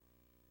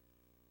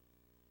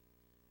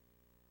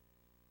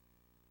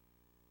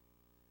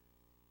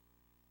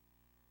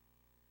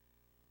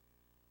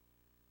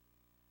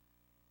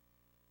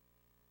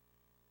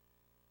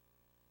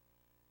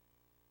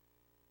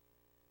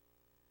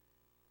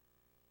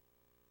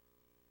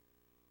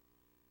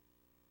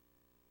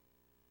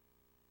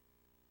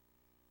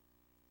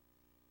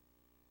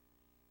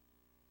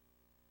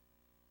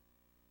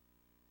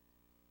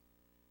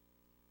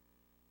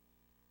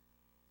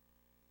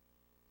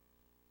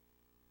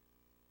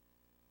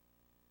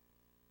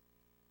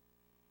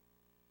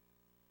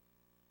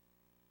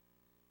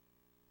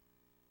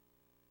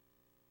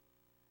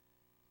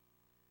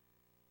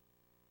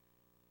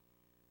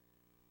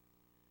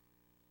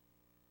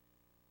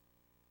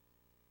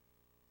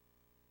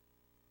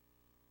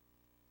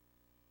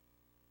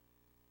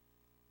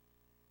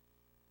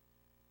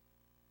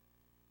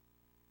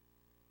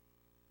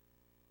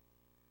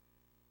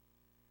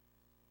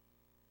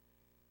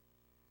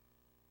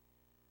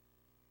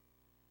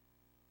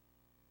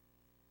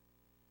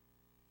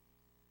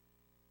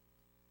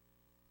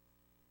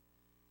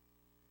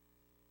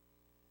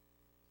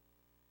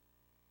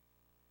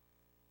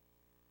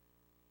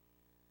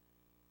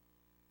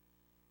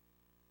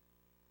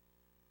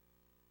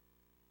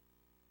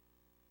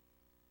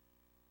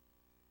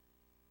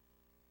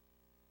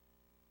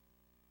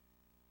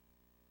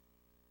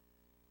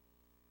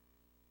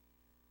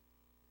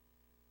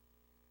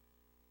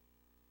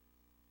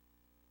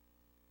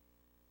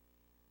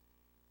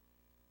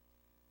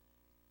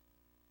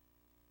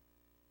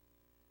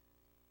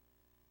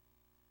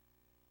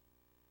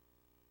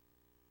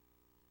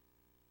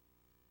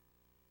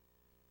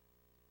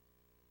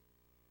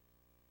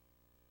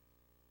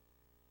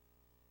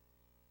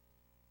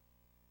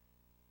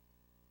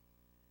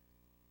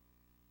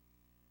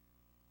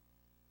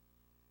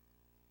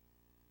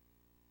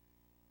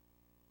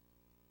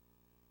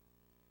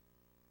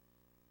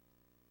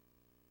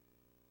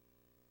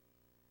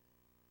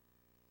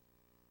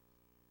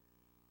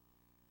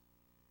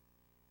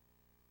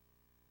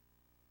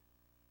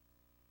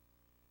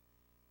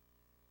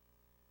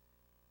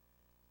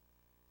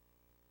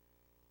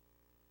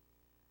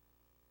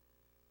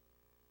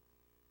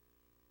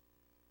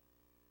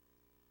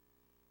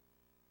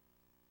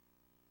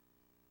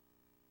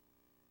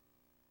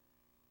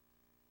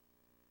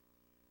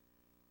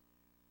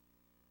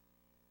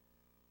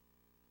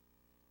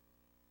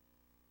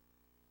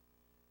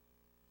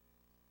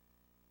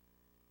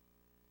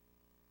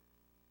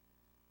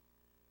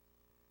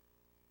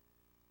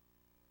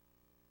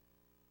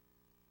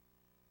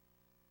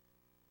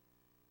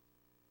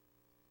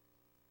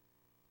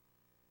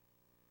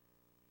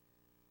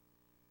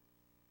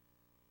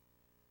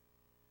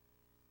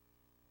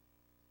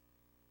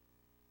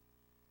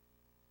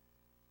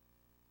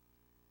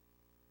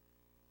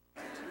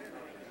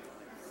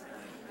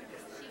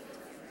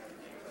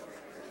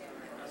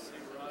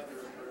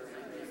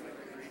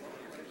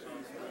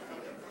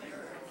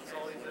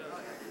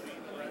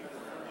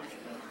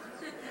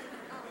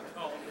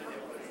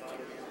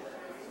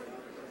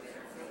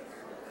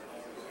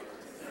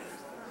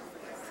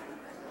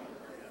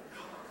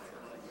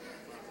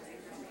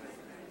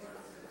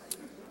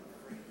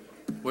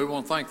We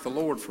want to thank the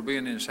Lord for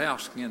being in His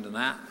house again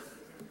tonight.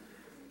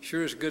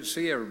 Sure is good to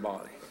see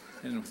everybody.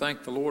 And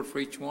thank the Lord for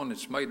each one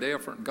that's made the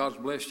effort. And God's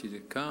blessed you to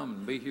come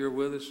and be here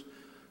with us.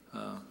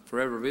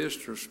 Forever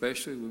visitors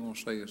especially, we want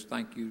to say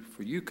thank you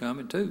for you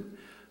coming too.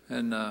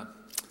 And I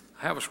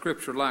have a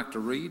scripture I'd like to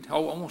read.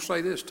 Oh, I want to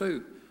say this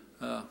too.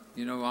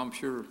 I'm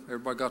sure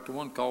everybody got the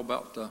one call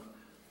about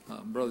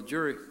Brother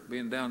Jerry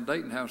being down in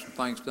Dayton having some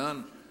things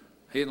done.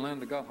 He and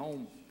Linda got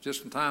home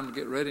just in time to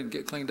get ready and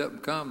get cleaned up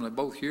and come. They're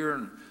both here,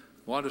 and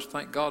well, I just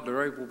thank God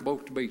they're able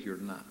both to be here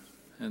tonight.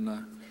 And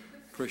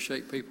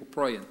appreciate people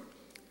praying.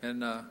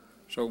 And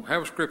so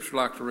have a scripture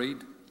I'd like to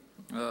read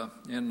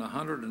in the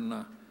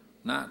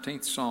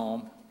 119th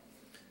Psalm.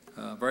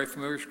 Very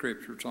familiar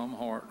scripture. It's on my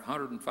heart.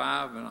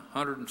 105 and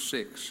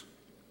 106.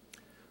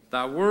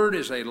 Thy word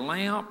is a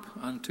lamp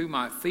unto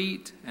my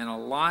feet and a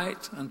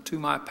light unto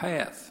my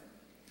path.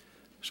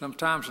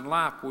 Sometimes in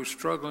life we're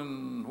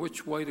struggling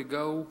which way to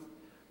go.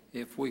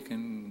 If we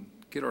can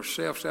get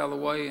ourselves out of the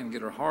way and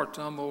get our hearts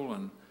humble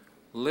and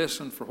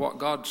listen for what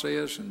God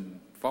says and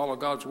follow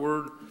God's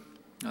word,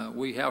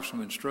 we have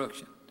some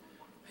instruction.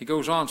 He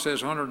goes on and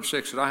says,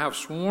 106, that I have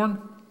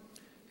sworn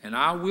and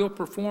I will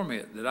perform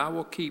it, that I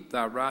will keep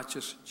thy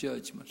righteous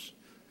judgments.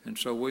 And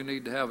so we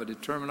need to have a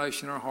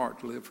determination in our heart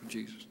to live for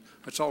Jesus.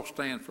 Let's all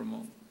stand for a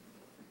moment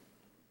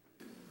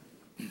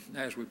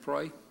as we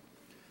pray.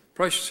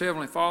 Precious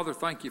Heavenly Father,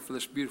 thank you for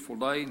this beautiful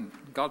day. And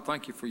God,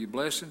 thank you for your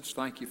blessings.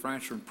 Thank you for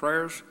answering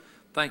prayers.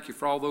 Thank you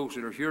for all those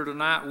that are here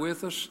tonight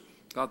with us.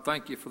 God,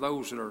 thank you for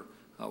those that are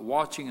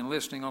watching and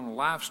listening on the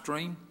live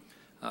stream.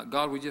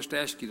 God, we just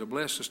ask you to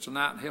bless us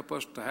tonight and help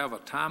us to have a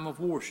time of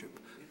worship.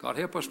 God,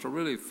 help us to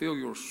really feel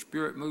your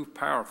Spirit move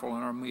powerful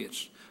in our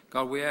midst.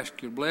 God, we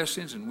ask your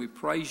blessings and we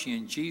praise you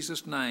in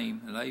Jesus'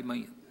 name, and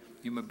amen.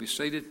 You may be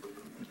seated.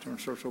 Turn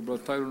the service over to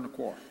Brother Taylor in the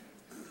choir.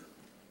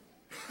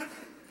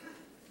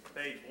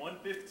 Page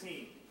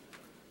 115.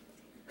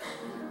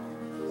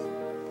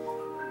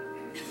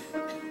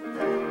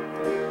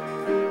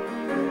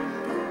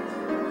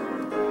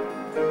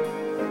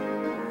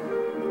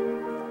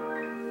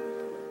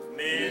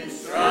 Men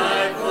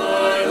strive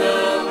for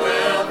the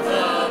wealth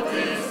of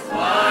this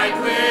wide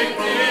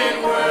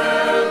wicked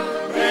world.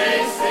 They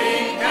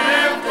seek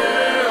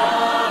after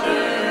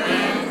honor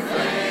and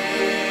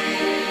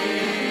fame,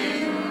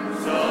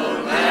 so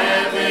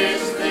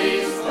lavishly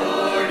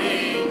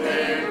sporting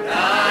their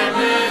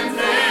diamonds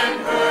and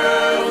pearls.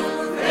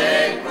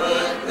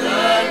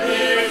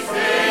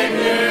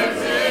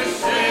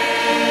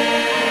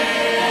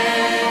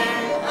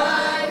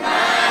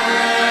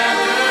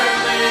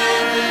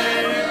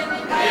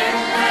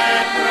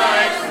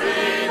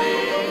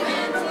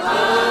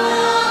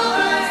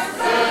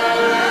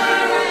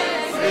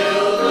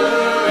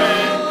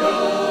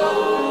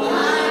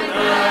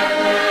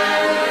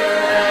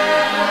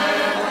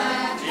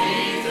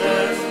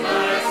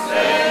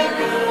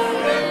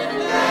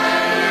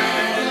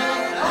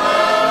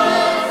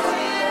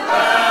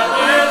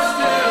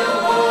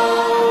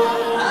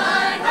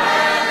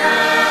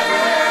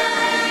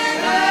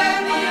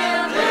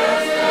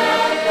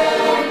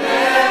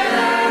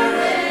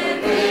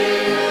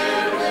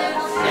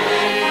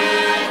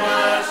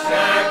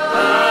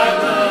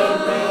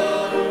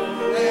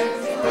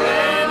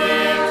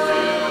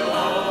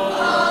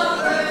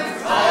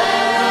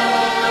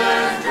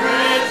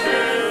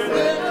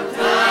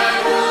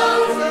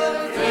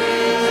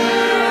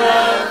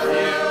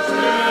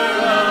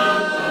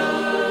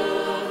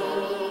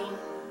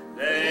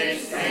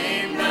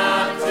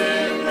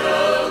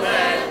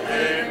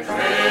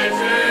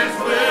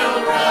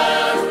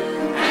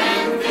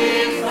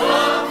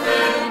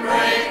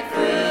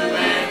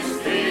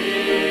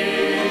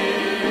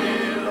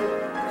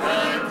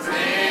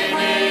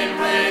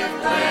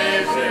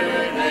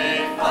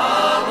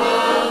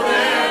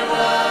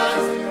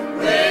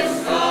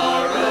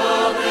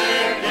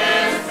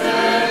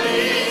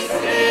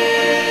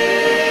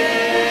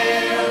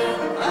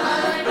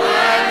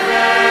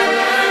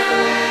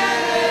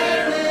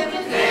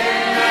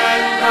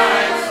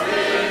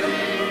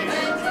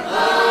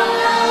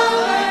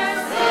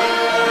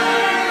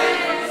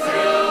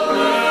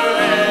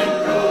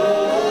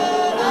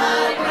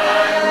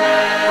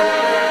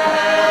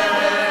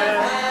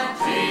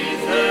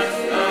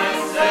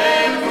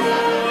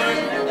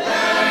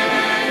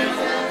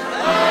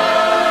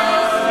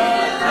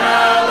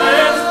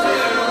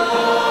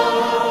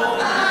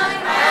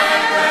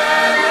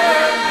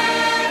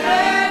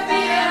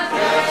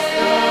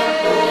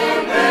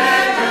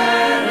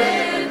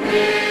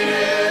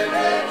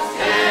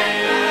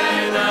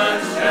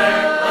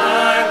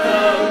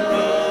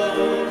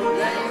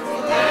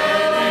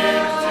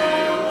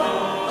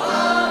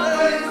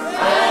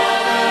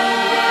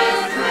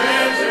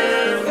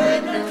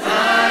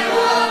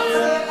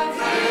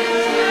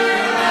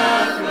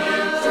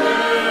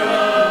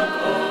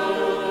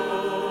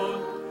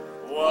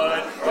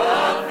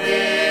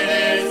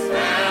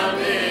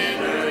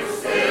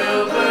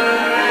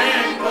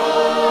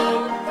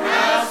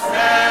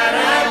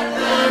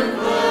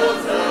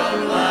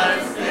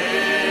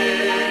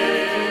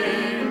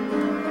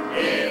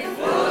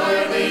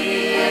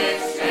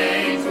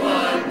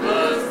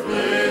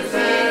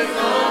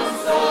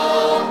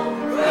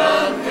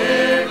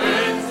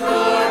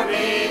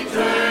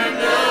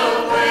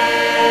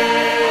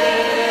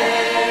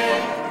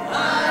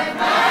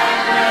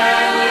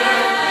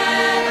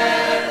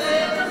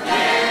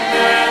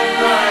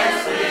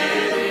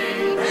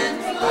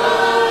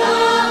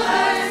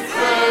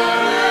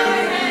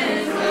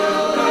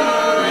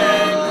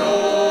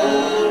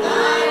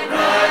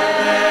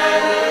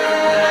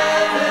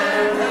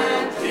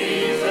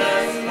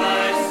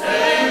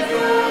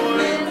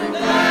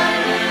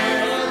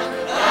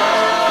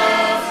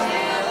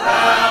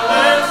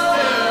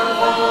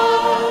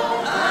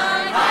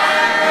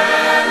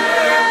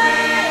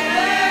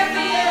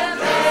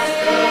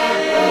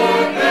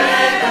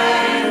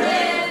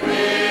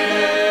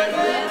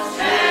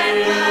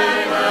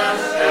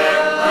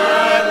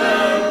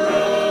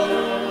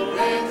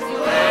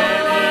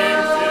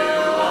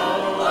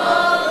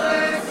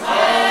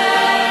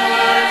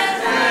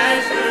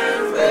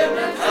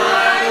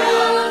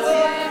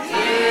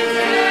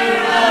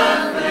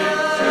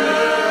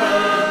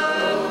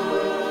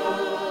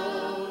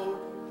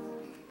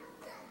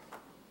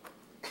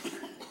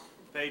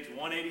 Page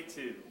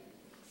 182.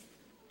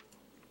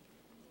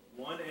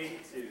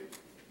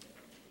 182.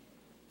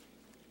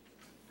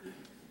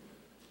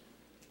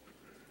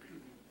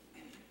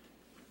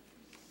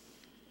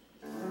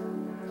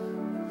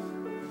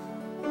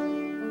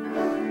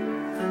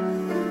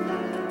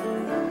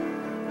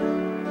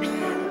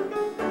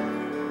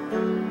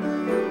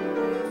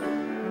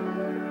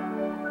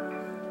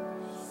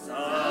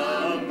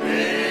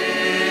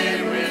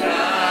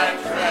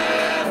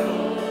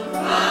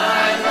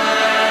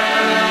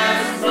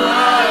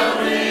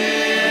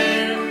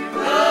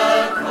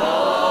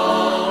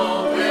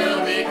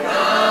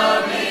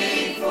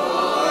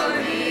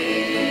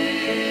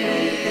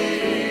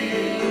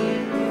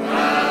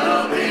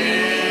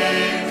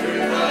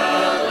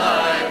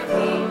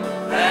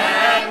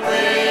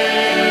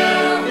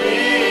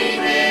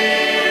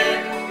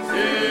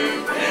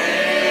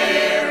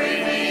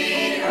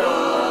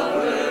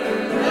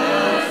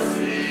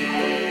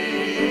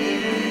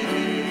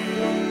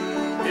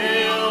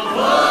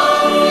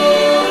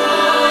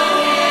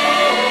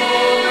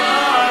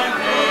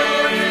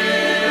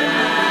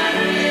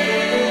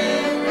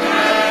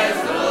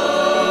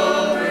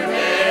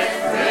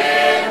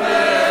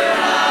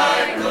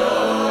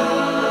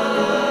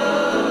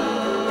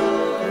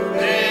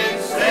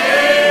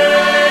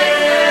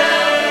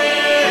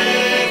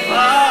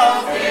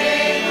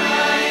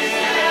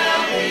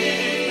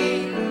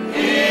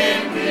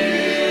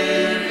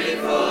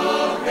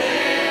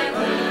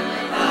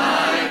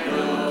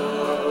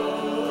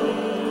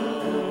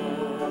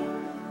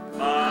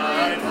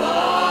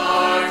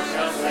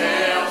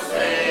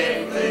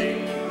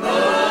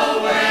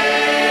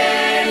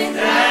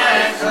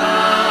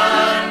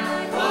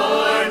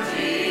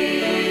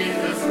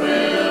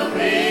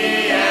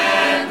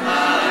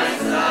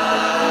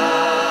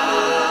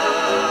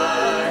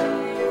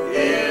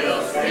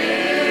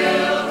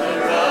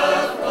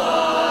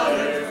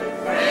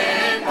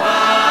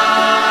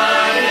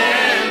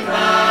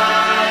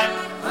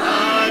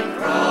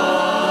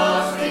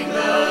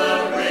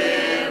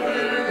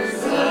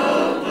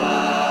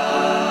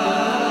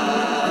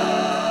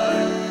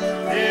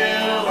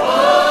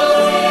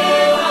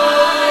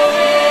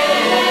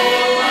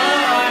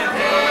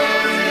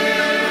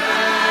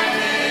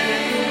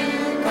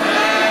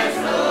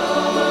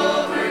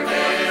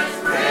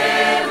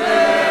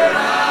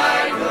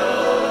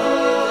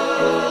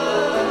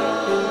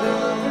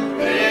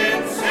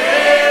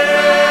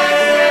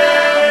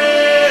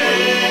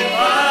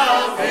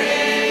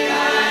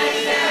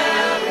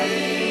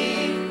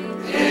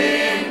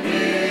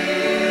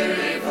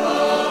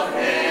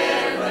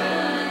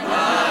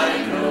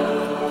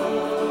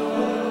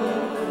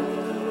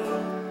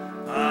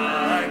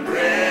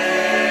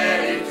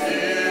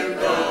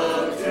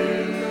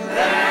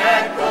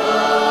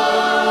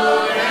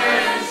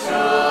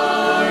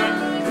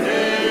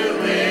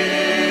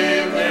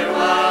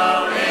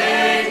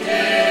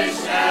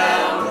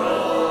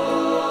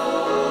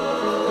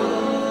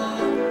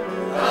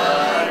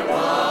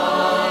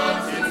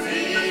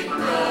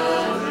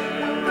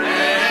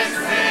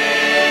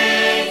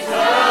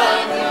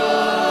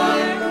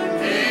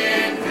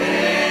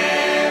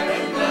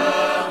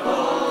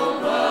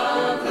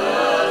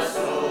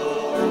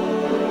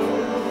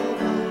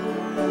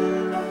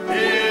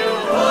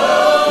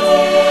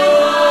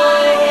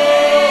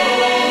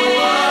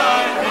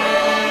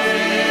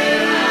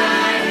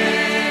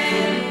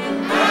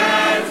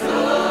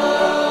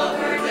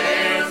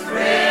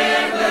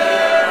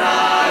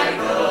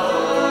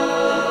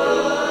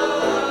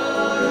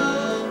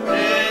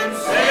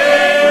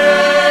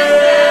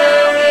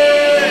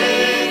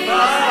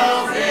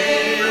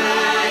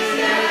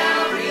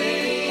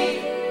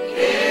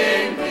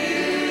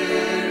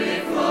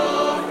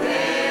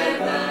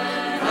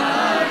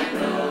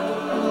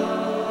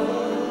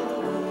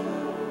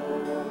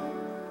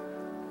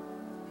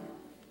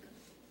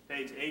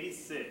 Page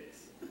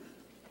 86.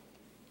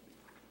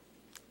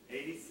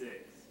 86.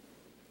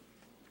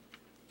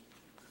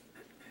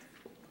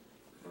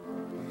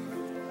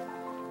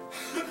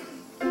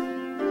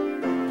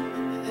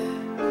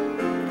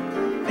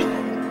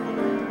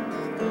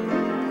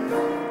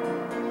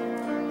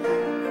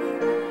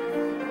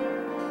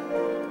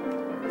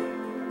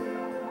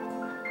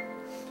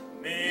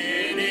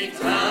 Many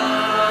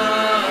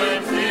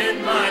times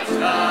in my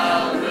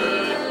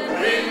childhood,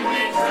 when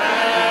we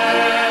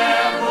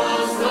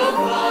traveled so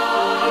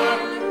far,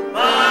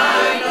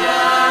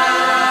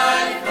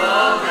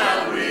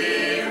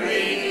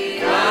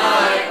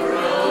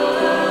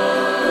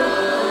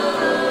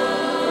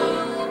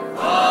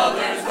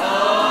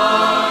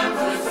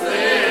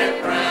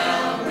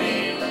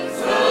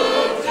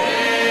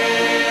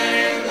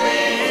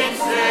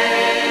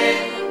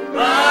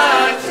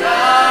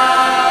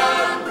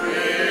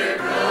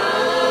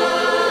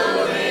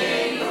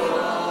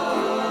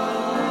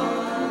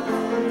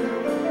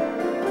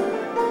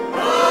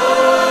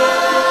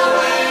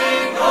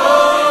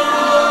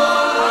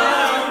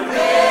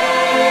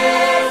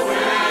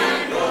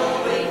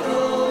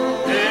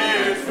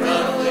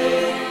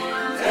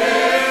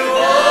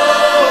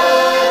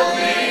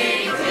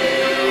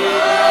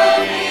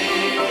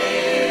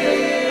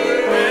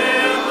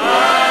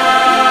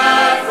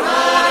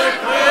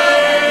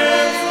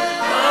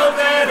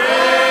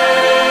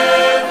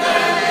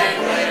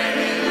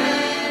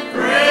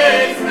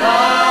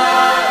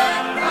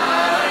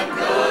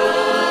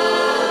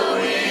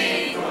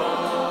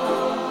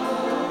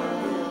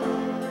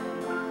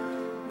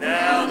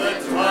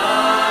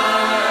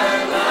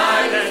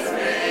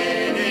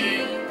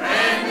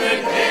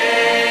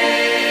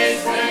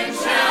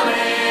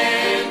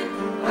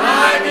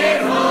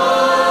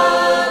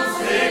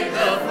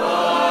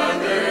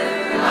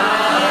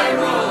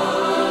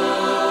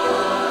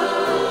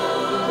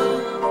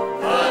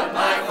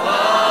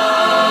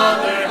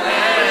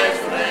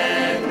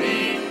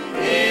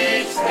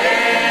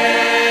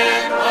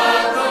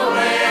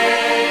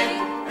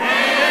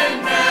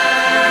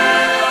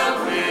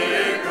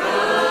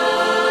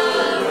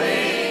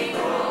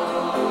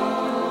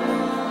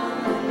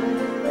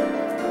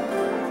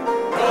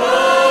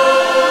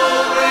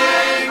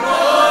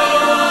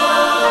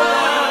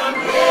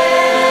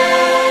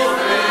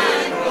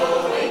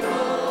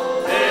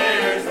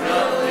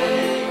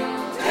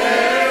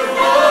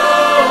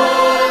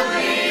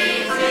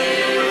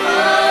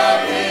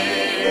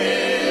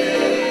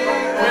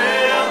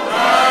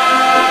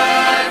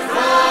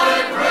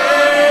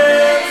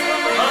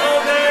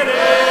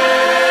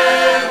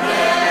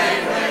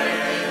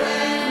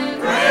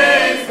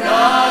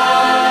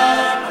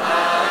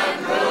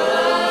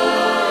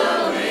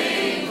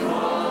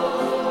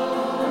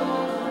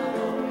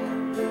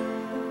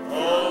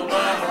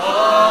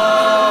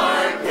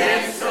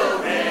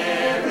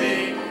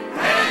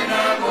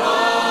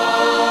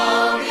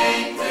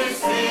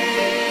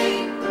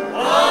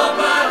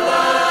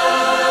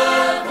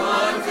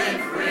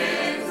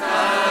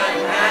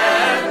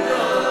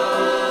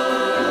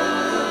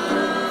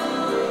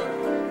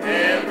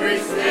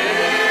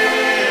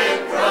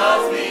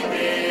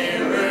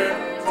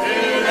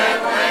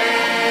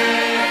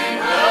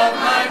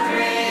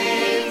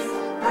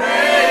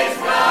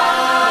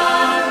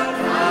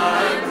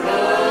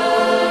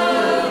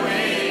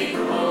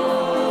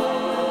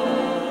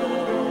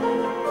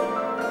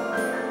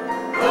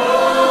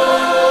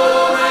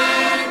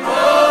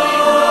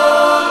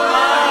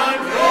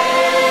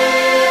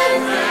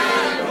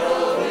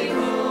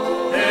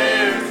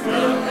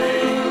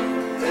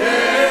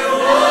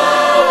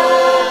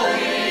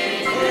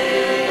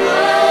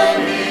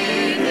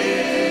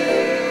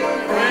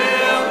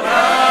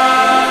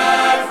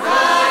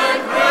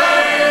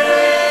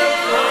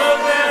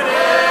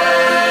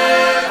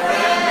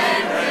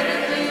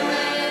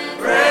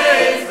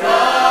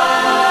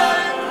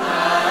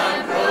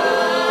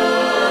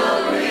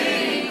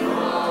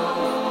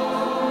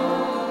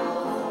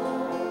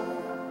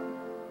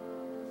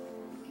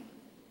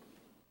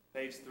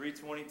 Page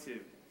 322.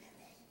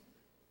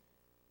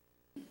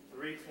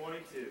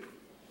 322.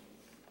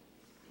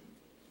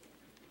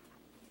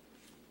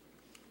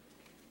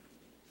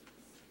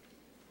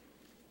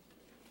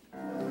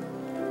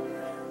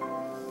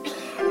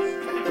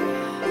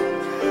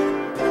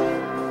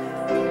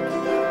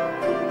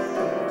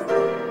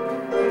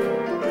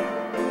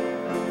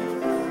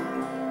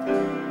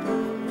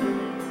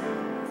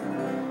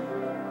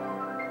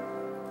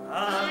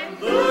 I'm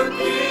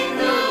looking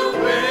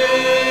away.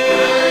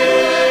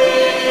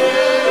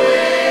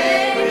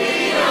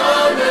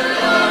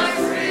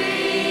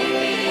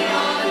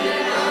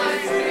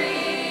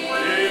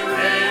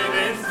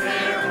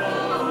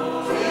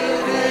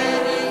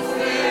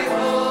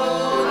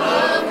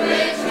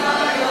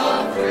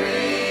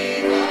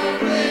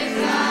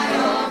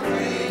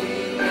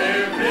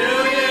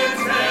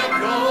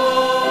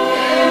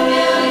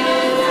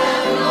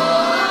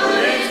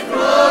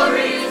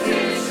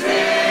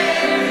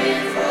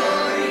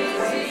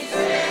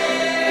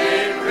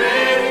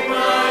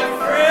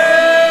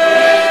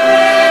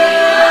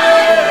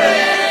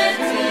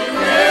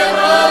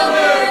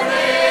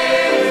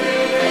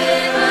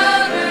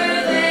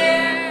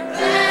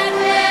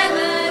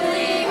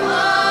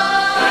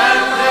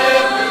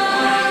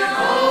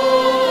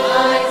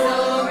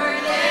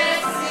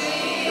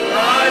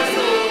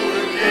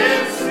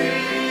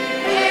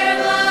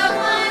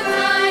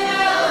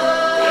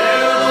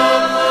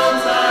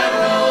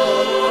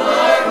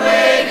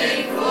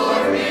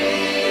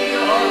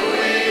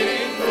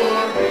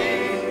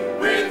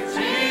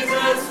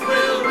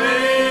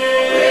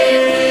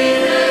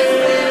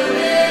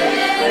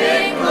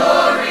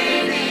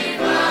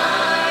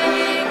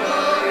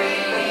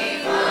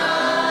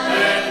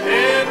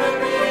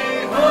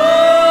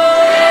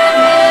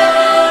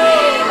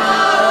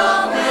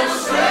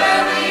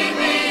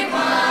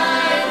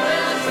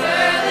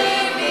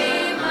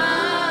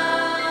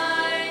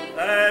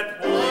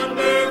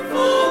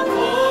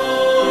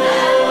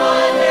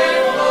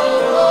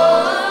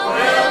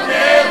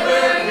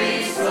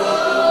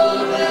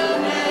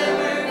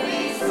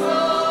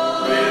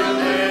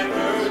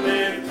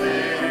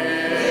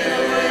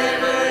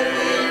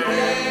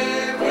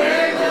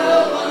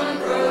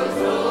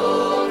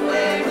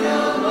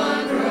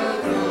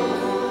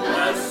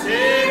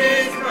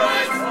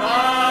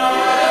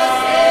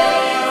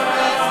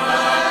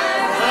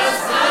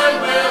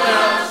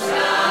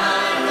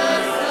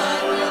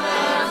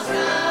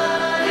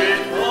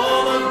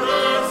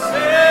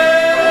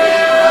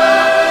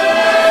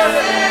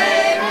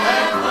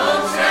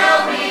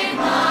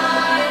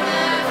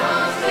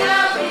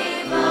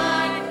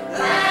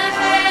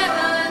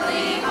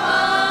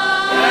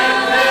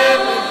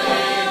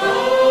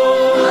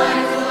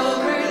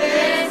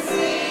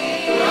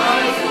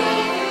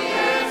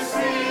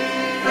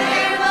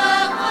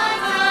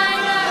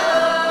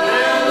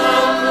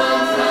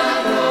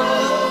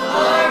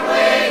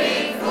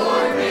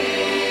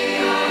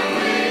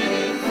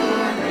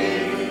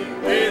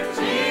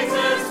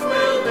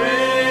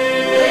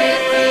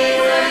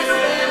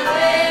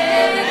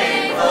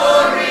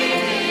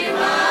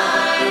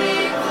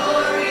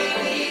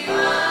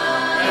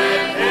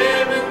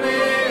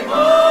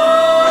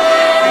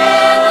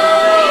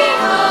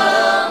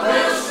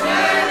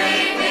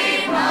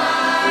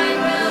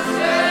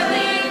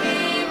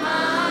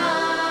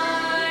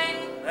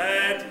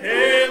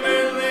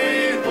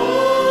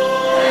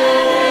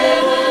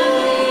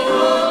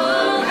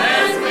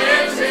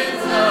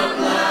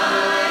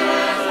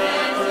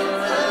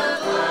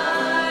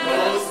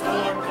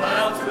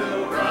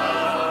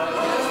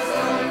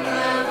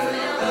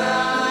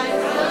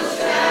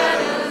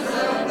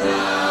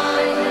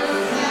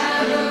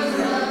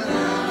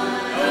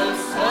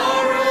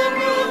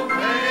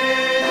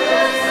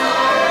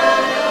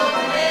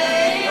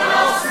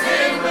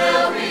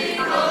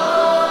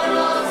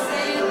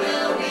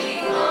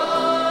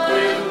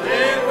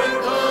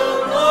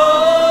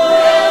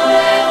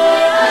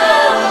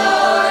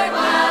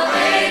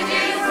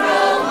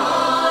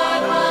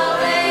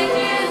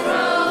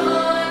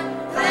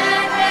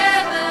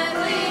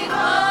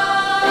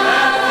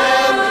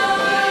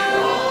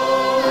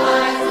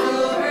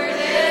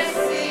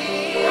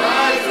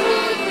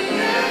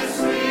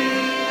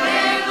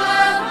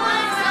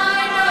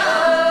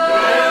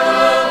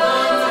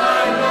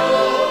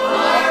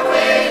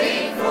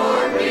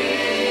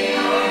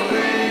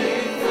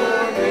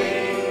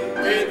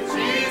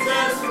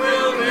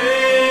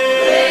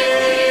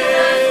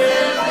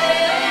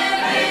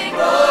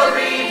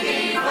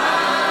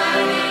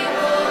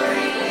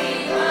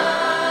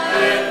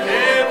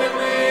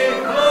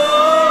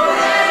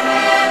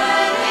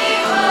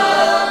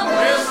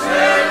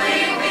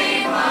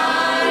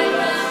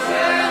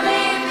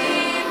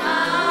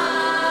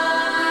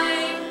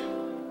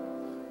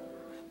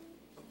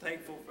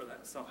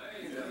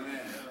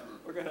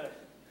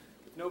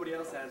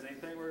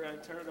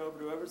 turn it over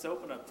to whoever's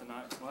open up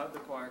tonight. We'll have the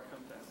choir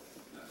come down.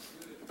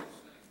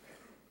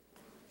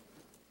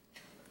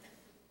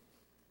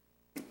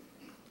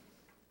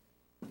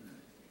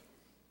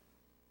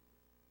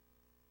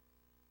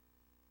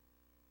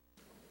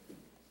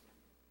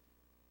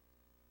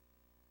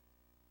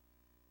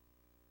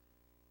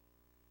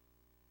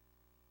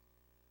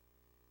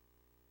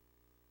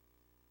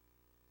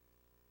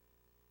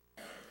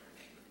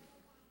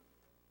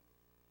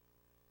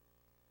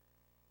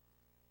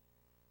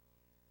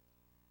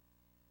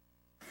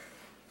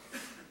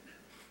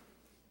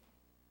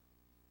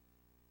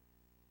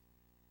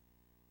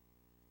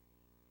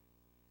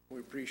 We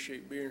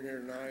appreciate being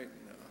here tonight,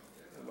 and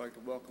I'd like to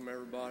welcome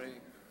everybody.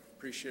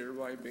 Appreciate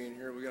everybody being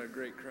here. We got a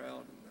great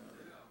crowd.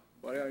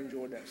 But I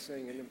enjoyed that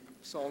singing. The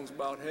song's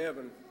about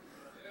heaven.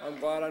 I'm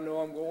glad I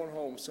know I'm going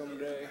home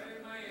someday.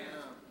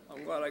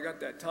 I'm glad I got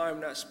that time,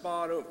 that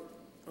spot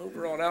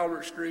over on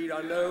Albert Street.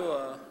 I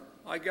know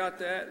I got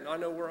that, and I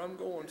know where I'm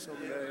going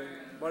someday.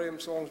 Buddy,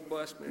 them songs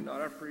blessed me tonight.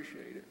 I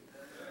appreciate it.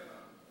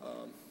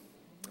 I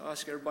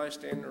ask everybody to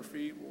stand on their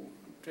feet. We'll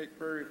take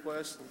prayer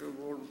requests and go to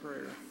the Lord in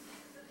prayer.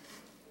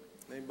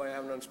 Anybody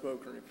have an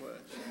unspoken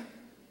request?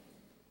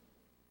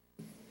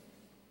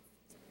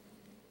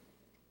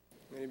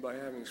 Anybody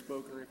having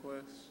spoken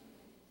requests?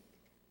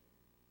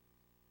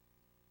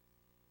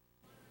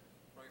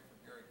 Pray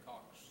for Gary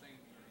Cox Sr.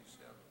 He's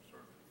having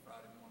surgery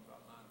Friday morning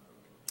about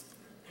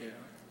 9:00. Yeah.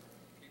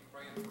 Keep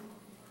praying for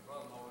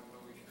brother-in-law,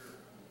 really sure.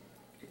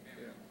 Keep him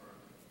in prayer.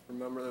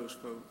 Remember those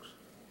folks.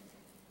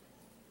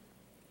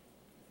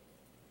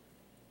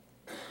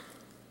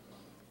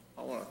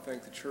 I want to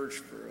thank the church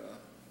for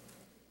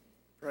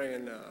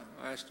praying.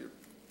 I asked you to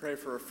pray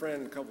for a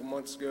friend a couple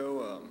months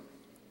ago.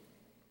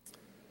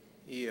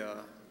 He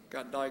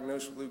got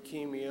diagnosed with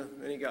leukemia,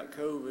 then he got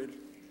COVID,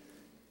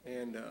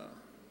 and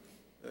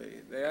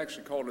they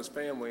actually called his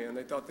family, and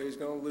they thought they was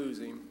going to lose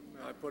him.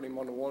 I put him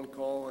on the one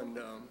call, and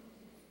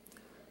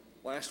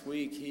last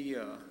week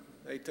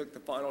they took the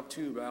final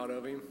tube out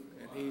of him,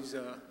 and he's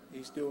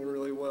doing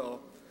really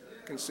well,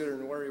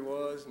 considering where he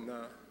was, and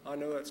I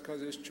know that's because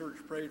his church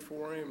prayed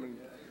for him, and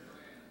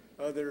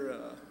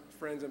other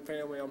friends and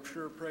family, I'm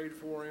sure, prayed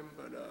for him,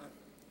 but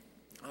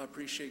I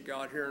appreciate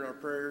God hearing our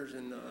prayers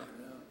and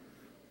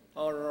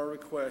honor our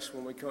requests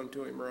when we come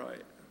to him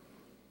right.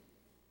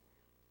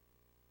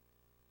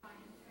 I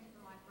am praying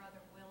for my brother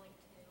Willie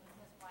too, and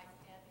his wife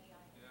Debbie. I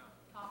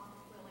talked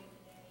with Willie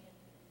today,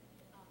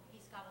 and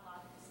he's got a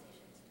lot of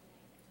decisions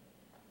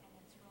to make, and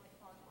it's really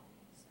hard on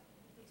him. So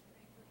please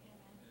pray for him.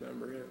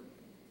 Remember him.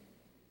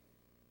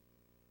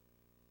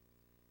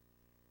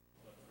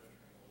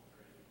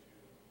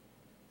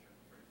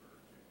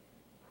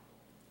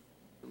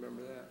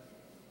 Remember that.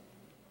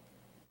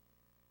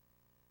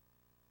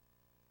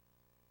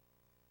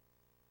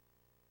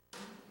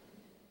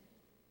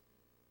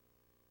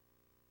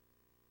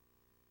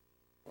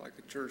 I'd like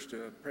the church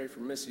to pray for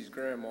Missy's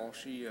grandma.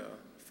 She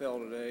fell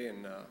today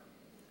and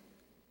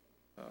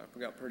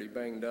got pretty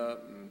banged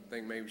up, and I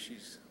think maybe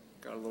she's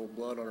got a little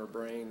blood on her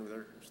brain.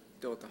 They're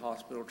still at the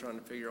hospital trying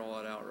to figure all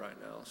that out right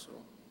now,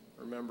 so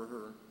remember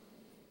her.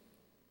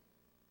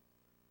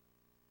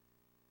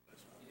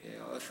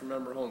 Yeah, let's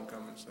remember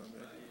homecoming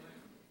Sunday.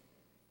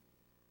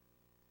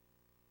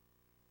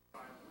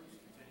 Please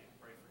continue to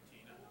pray for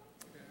Tina.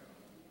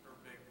 Her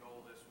big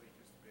goal this week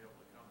is to be able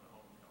to come to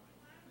homecoming.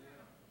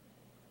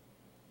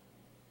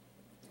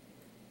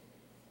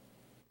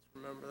 Let's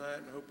remember that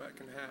and hope that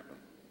can happen.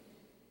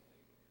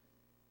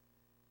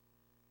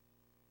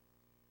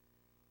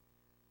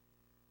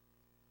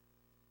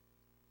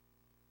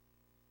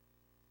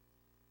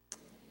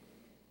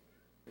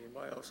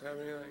 Anybody else have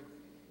anything?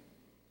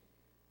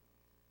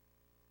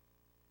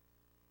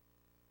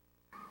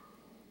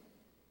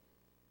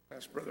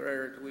 Ask Brother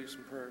Eric to lead us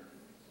in prayer.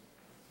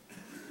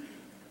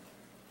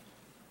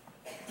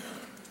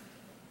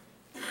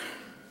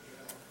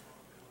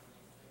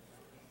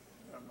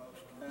 Our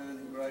most kind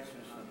and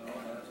gracious and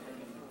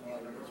all-lasting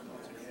Father,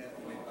 once again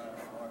we bow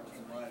our hearts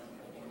and life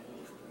before you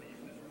this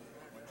evening.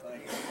 We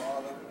thank you,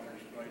 Father, for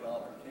this great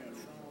opportunity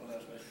for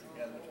us to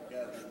gather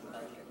together and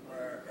make a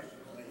prayer.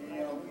 May He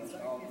open us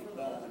all the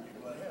time and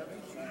bless us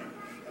the same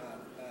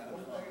time to time.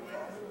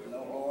 No,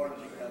 Lord,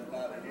 as He comes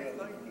out of here,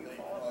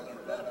 Father,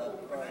 that I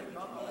pray that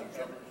my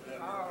government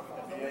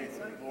be able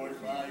to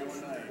glorify your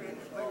name.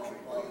 So,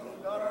 Father,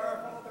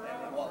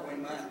 and what we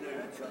might do,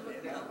 so that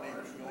it might be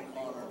for your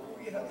honor.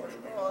 We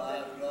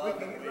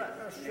can get right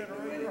in our center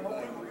in your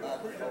holy will,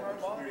 present our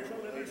bodies a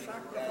living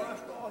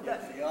sacrifice, God,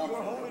 that your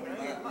holy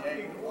name might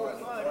be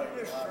glorified in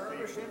this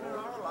service and in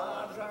our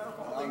lives, our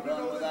Father. You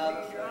know the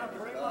needs, I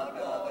pray, my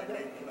God,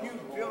 that you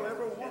fill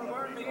every one of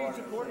our needs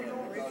according to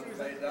your riches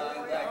and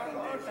glory, our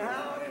God.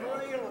 Now I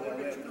pray, Lord,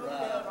 that you look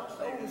down on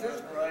those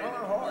that on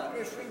our heart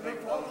this evening,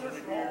 Father, this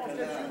lost,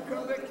 that you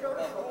convict our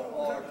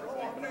souls that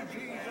draw to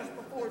Jesus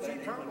before it's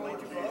eternally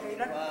too late.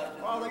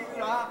 Father,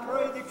 I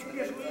pray that you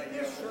just lead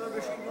this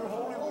service in your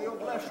holy will.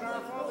 Bless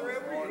our Father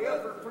every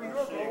effort for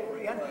your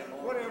glory and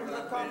whatever's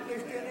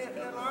accomplished in it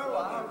and in our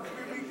lives.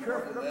 We be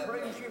careful to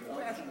praise you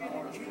for asking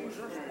in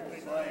Jesus'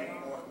 name.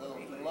 Praying for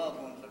those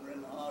loved ones that are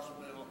in the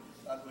hospital.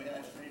 God, we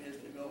ask you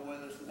just to go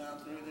with us now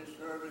through this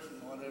service,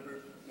 and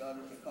whatever God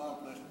has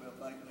accomplished, we'll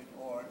thank you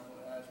for it.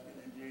 We ask it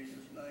in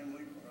Jesus' name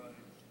we pray.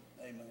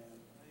 Amen.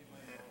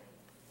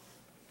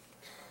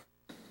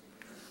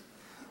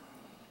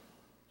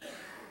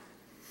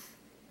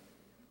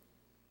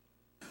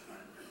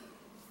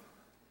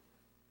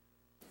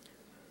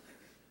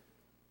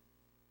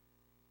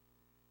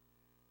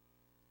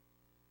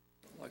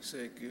 Like I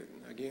say,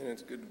 again,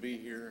 it's good to be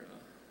here.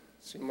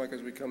 Seemed like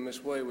as we come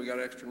this way, we got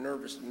extra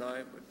nervous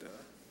tonight, but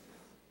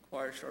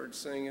choir started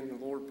singing, the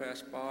Lord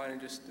passed by,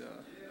 and just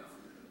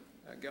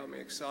That got me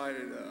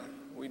excited.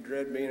 We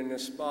dread being in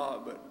this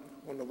spot, but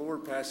when the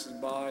Lord passes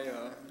by,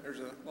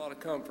 there's a lot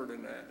of comfort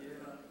in that.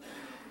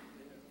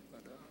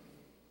 But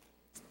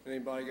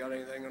anybody got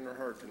anything on their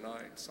heart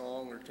tonight?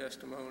 Song or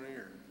testimony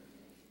or?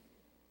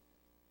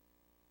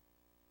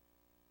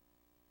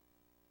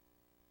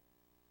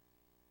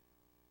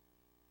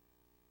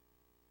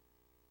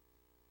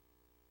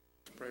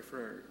 Let's pray for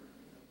Eric.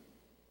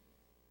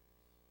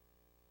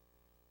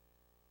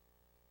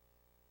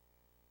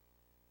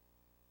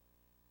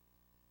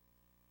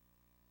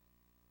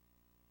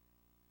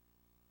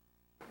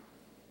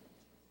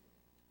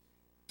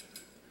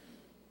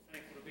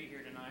 Thankful to be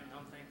here tonight, and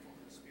I'm thankful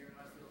for the Spirit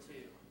I feel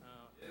too.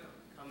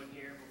 Coming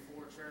here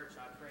before church,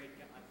 I prayed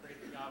that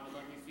God would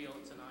let me feel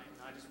it tonight,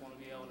 and I just want to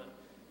be able to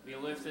be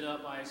lifted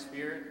up by His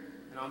Spirit.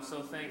 And I'm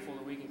so thankful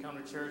that we can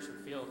come to church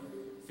and feel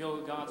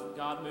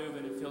God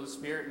moving and feel the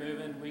Spirit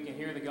moving. We can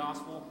hear the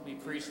gospel be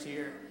preached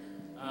here.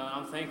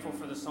 I'm thankful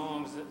for the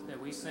songs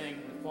that we sing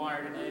in the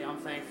choir today. I'm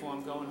thankful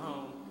I'm going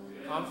home.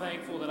 I'm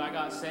thankful that I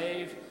got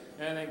saved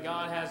and that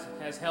God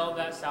has held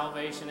that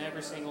salvation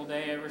every single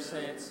day ever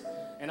since.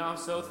 And I'm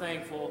so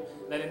thankful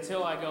that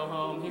until I go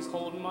home, He's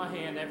holding my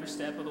hand every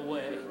step of the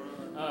way.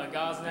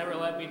 God's never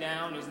let me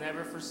down. He's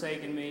never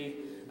forsaken me.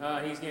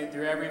 He's getting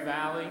through every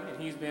valley, and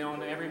He's been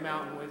on every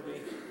mountain with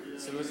me.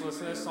 So let's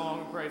listen to this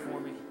song and pray for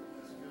me.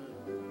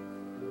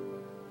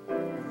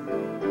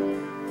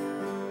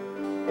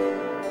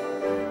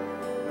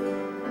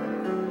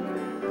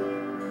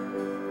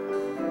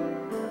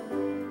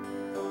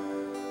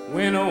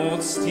 When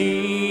old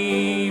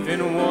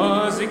Stephen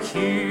was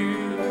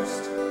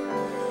accused,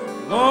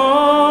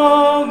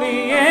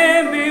 lonely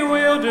and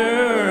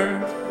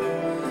bewildered,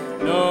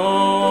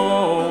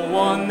 no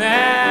one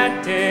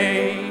that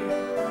day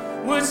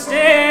would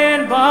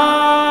stand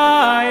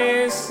by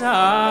his side.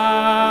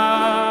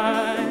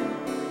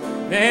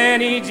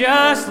 Then he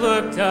just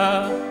looked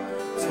up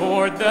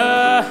toward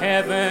the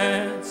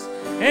heavens,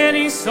 and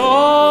he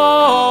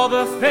saw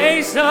the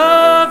face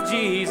of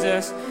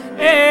Jesus,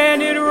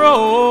 and it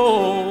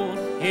rolled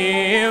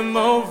him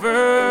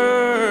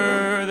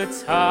over the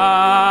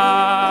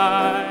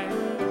tide.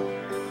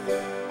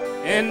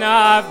 And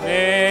I've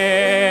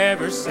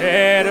never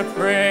said a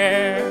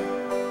prayer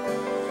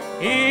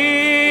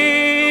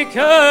He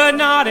could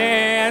not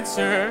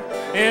answer,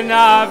 and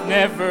I've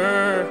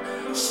never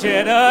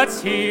shed a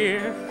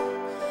tear,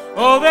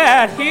 oh,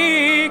 that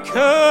He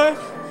could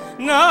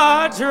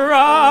not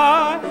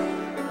dry.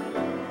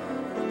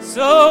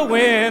 So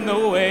when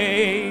the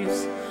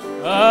waves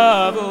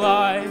of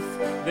life,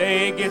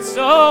 they get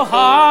so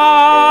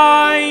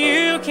high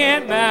you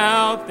can't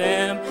mount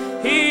them,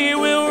 He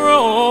will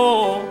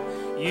roll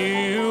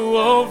you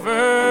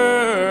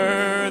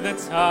over the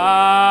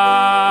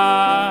tide.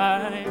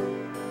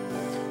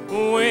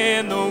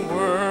 When the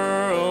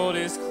world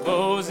is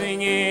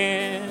closing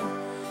in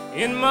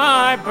and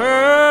my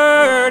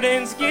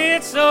burdens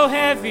get so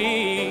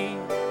heavy,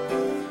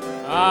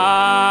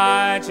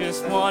 I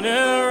just want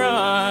to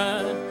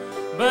run,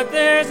 but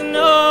there's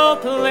no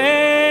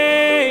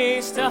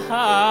place to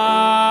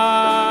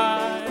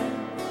hide.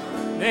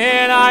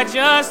 Then I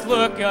just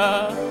look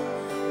up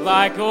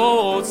like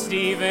old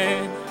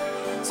Stephen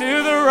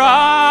to the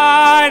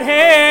right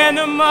hand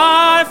of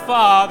my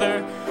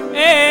Father,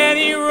 and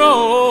He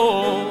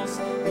rolls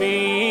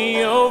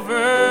me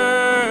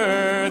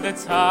over the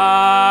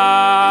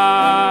tide.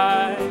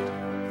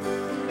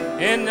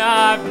 And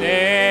I've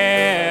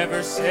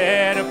never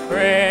said a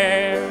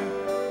prayer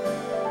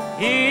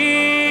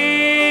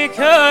He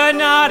could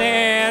not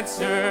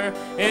answer,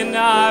 and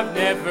I've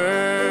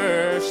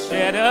never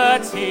shed a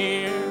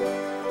tear,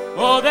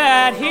 oh,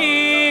 that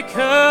He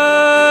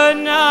could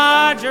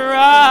not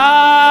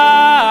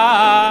dry.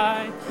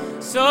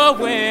 So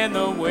when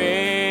the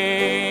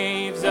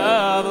waves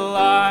of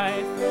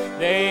life,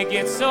 they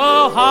get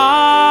so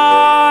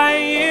high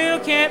you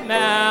can't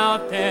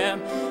mount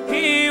them,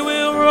 He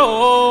will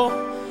roll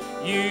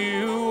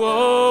you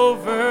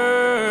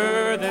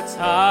over the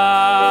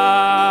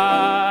tide.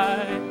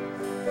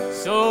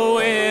 So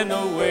when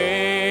the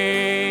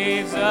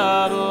waves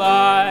of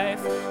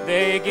life,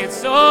 they get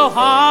so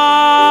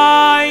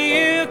high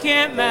you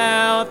can't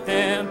mount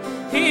them,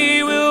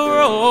 He will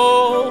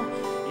roll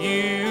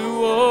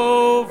you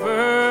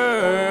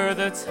over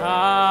the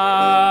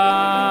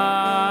tide.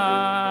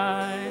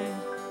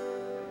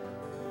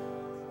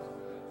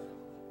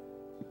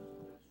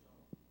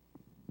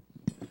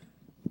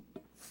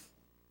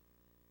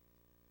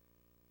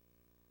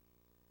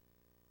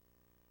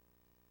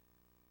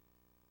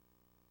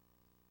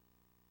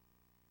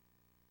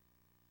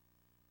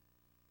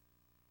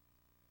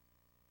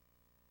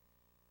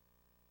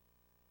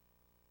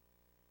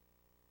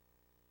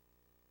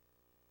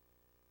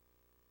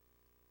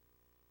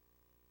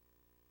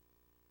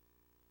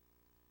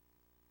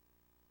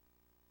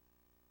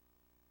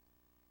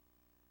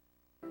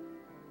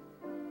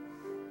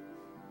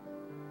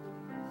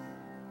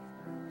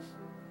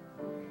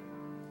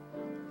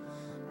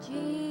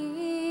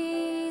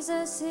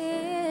 Jesus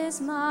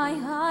is my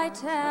high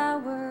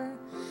tower,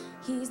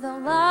 He's the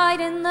light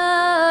in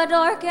the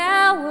dark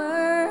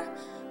hour.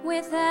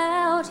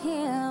 Without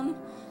him,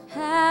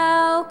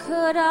 how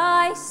could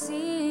I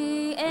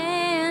see?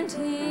 And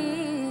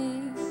he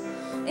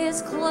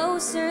is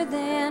closer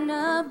than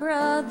a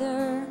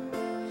brother.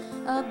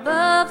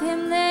 Above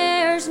him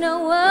there's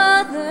no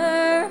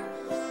other.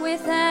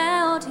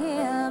 Without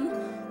him,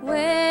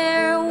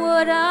 where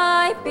would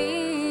I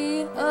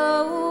be?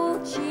 Oh,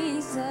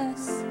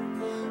 Jesus,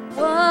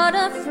 what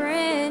a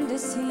friend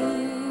is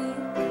he.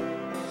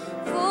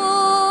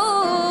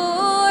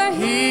 For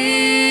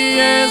he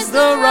is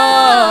the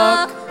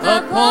rock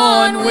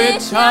upon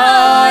which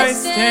I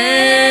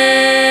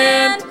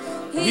stand.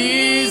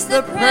 He's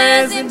the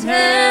present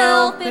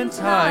help in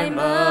time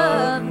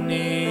of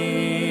need.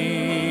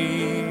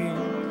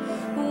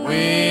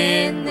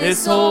 When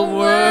this whole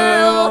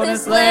world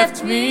has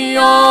left me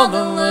all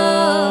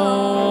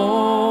alone,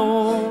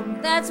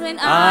 that's when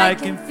I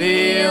can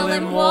feel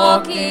him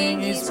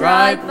walking. He's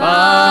right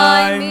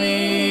by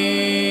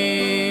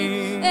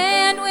me.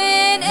 And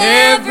when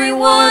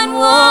everyone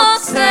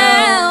walks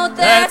out,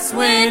 that's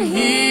when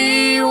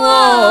he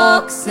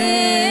walks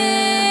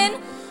in,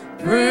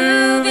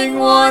 proving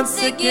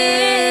once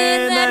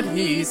again that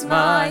he's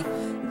my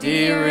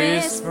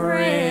dearest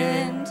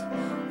friend.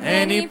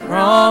 And he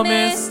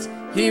promised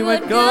he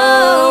would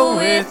go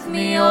with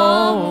me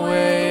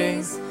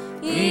always,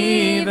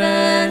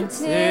 even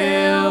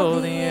till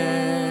the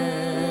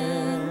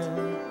end.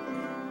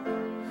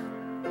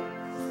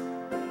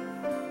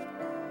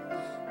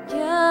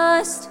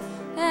 Just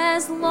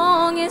as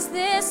long as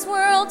this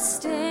world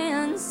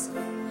stands,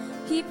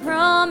 he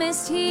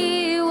promised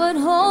he would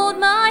hold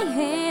my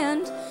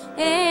hand,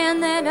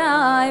 and that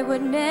I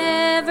would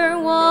never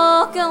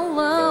walk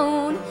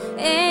alone.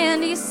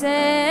 And he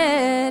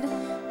said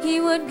he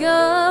would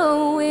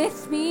go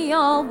with me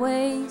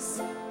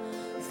always,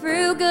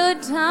 through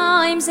good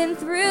times and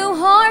through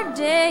hard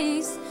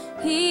days.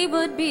 He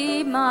would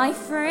be my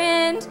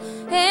friend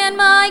and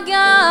my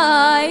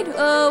guide.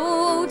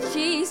 Oh,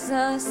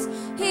 Jesus,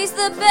 he's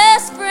the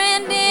best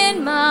friend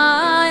in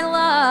my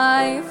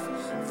life.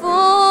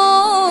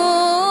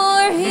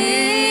 For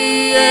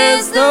he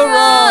is the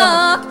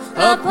rock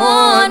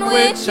upon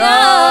which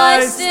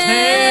I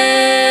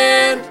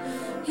stand.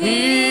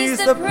 He's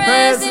the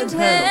present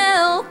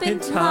help in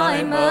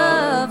time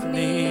of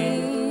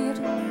need.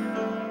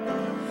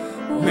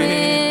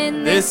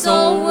 When this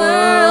old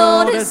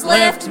world has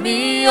left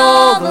me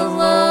all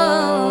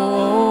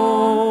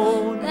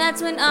alone,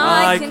 that's when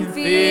I can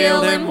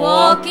feel him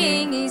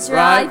walking. He's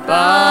right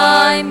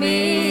by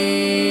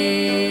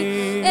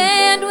me.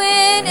 And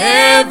when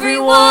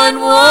everyone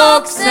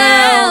walks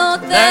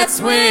out, that's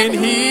when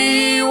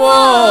he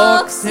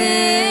walks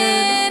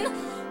in,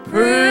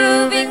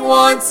 proving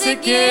once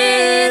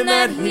again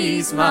that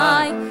he's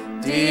my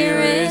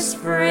dearest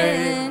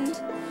friend.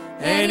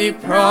 And he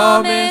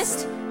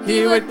promised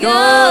he would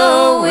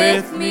go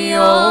with me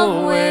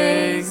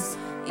always,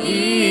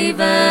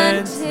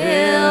 even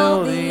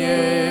till the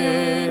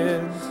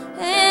end.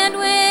 And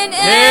when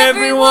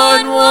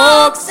everyone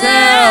walks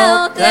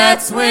out,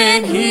 that's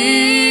when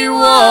he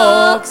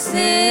walks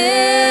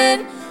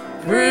in,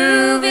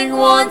 proving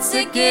once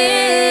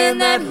again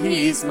that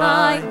he's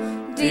my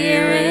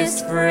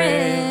dearest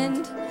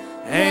friend.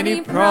 And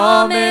he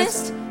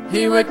promised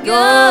he would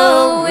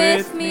go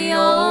with me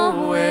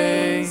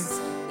always,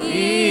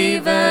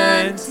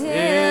 even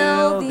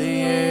till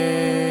the end.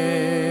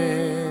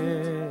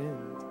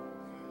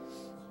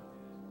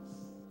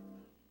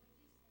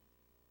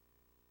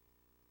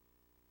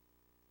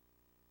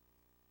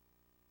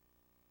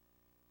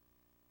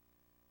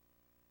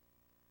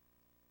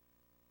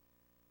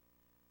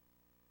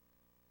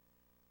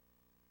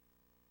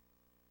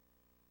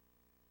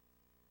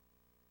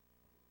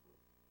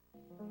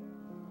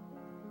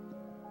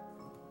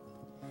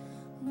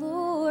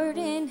 Lord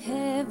in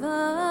heaven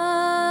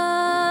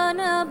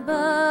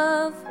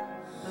above,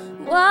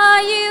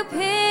 why you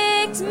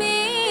picked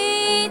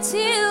me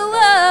to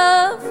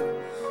love,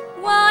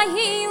 why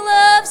he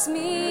loves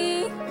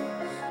me,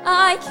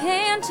 I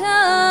can't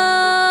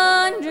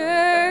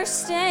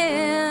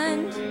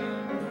understand.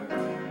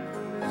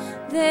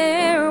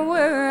 There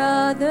were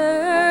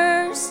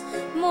others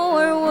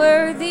more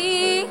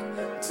worthy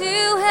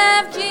to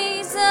have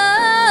Jesus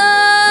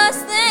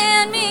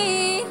than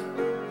me,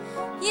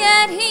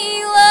 yet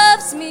he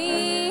loves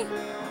me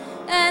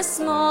as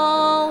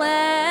small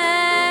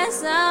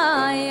as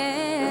I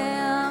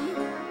am.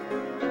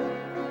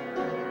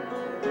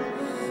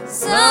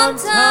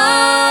 Sometimes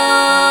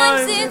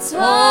it's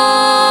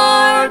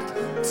hard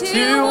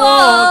to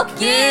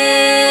walk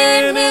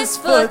in his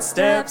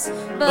footsteps,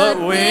 but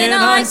when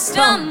I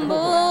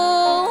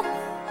stumble,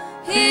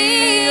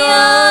 he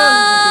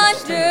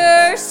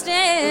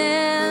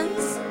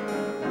understands.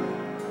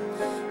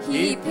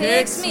 He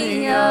picks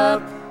me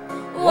up,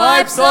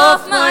 wipes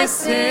off my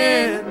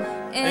sin,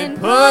 and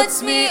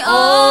puts me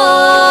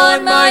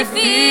on my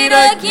feet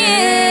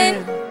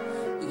again.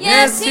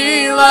 Yes,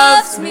 he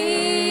loves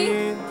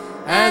me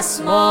as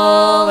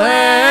small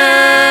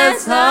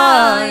as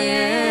I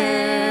am.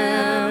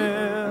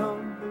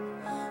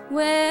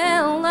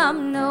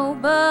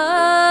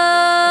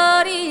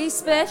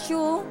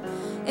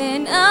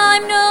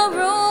 I'm no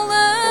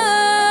ruler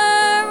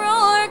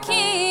or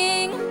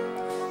king,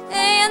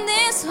 and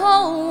this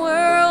whole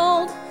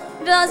world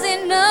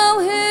doesn't know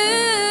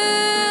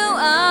who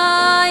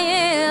I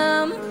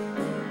am.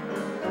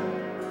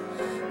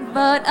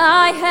 But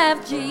I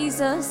have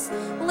Jesus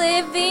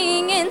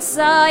living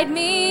inside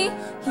me.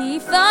 He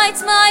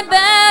fights my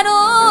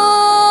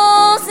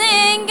battles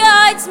and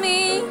guides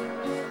me,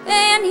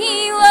 and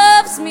He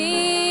loves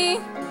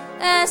me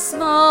as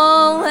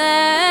small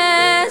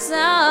as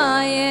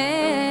I am.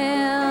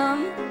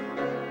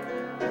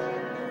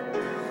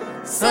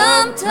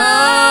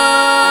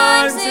 Sometimes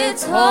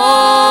it's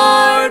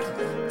hard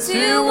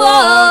to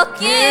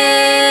walk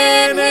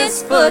in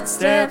His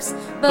footsteps,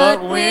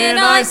 but when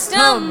I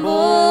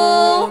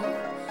stumble,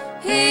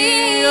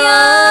 He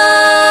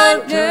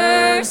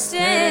understands.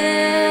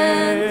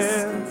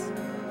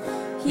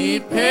 He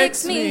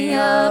picks me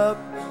up,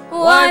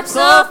 wipes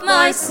off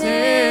my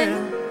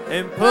sin,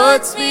 and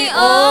puts me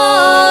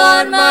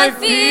on my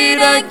feet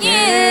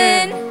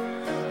again.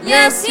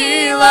 Yes,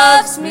 He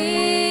loves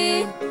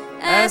me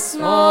as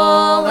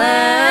small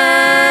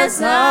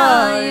as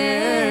I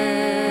am.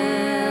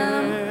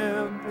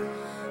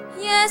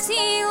 Yes,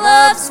 He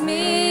loves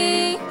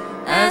me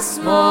as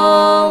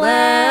small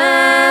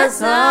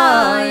as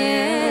I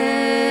am.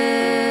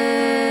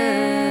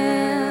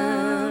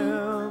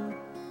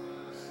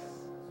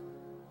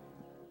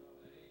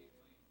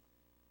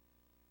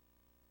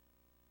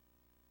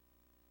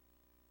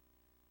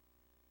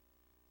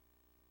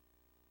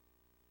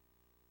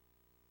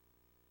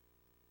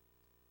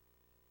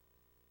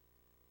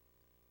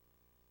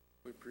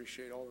 We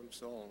appreciate all them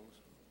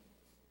songs.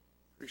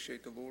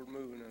 Appreciate the Lord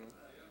moving in them.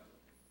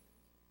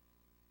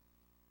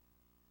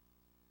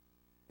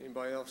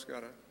 Anybody else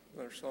got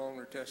another song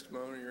or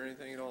testimony or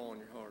anything at all in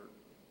your heart?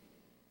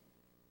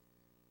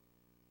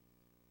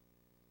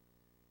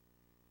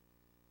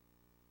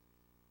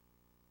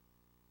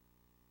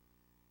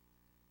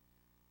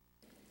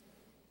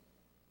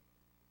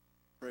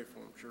 Pray for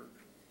them,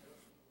 church.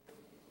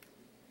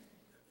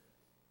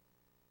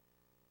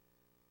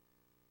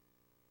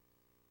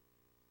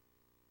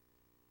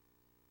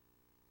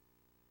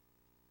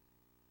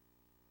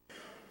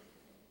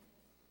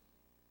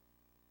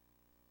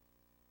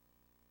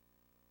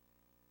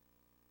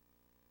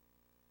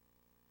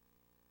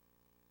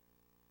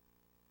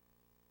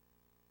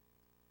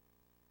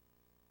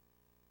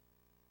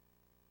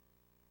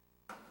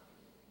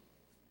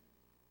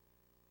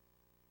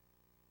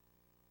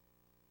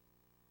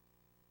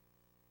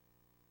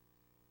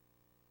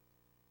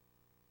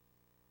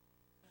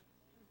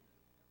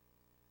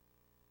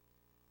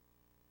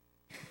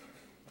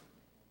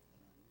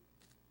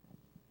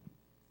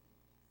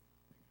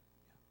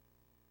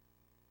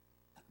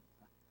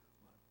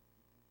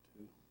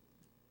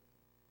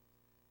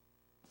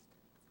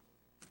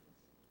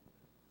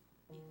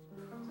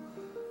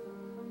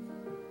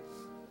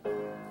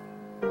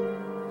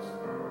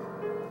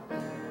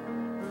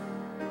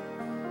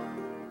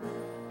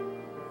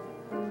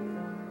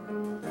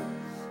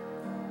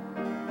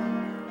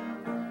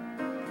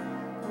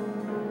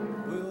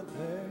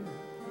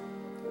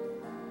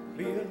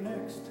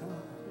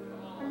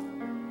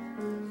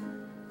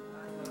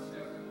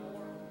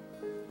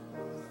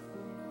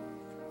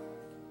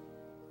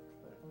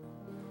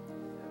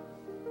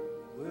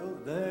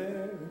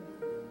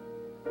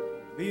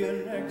 Be a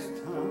next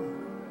time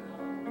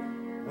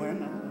when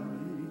I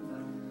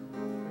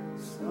need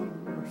some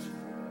mercy.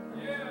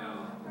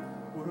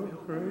 Will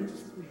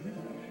grace be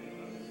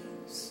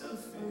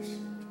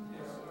sufficient?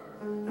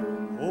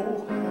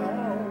 Oh,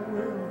 how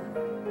will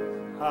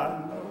I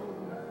know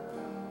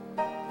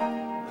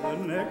the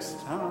next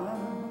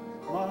time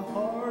my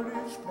heart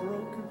is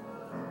broken?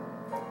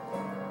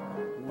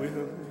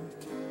 Will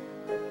it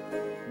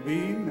be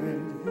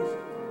mended?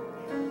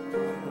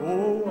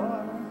 Oh,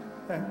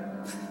 I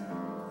have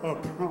a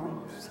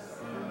promise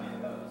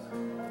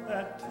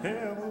that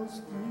tells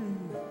me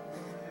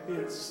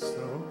it's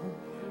so.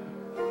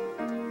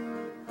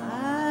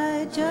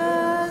 I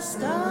just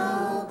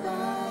go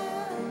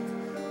back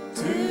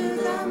to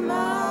the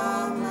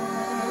moment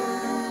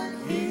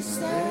He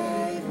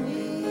saved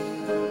me.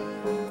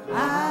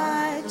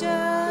 I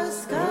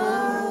just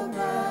go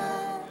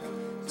back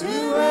to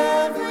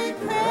every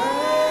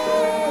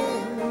prayer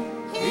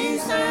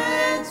He's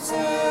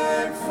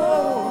answered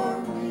for.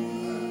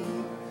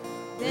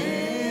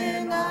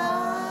 Then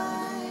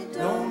I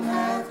don't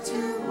have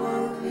to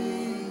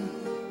worry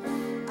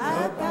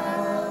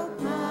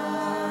about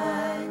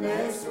my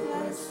next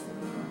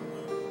blessing.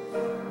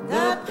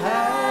 The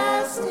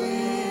past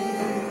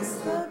is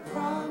the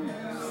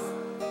promise.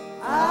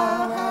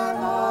 I'll have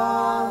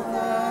all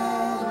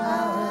that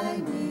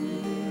I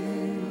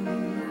need.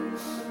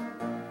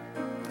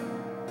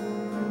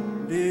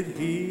 Did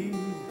He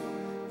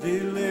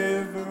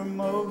deliver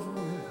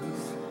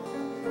Moses?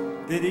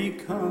 Did He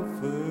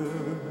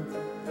comfort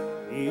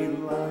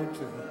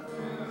Elijah?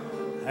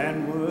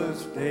 And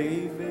was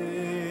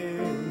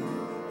David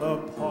a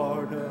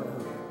part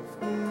of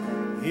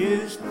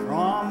His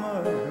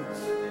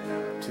promise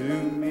to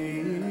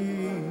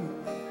me?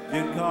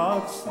 did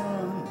God's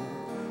Son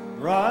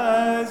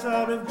rise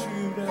out of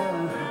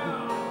Judah?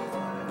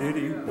 Did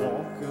he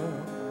walk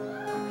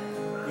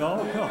up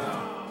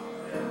Golgotha?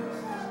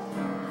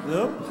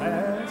 The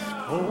past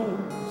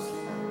holds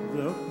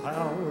the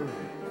power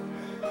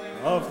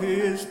of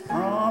his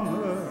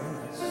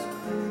promise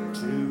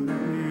to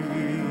me.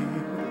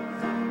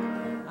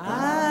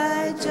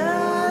 I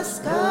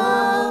just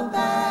go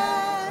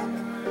back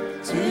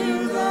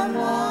to the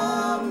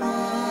moment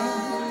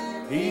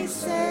he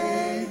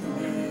saved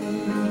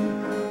me.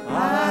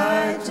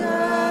 I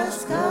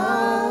just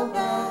go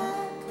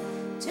back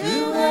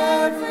to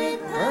every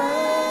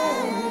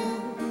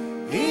prayer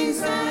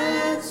he's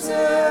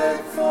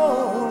answered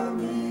for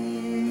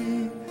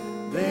me.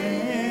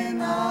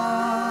 Then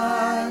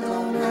I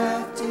don't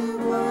have to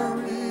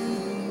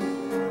worry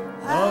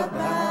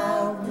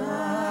about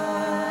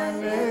my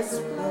next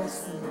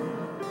blessing.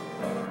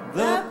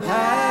 The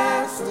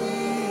past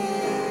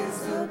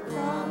is the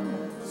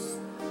promise.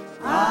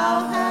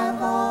 I'll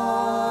have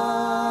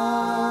all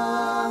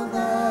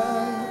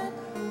that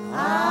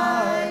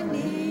I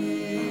need.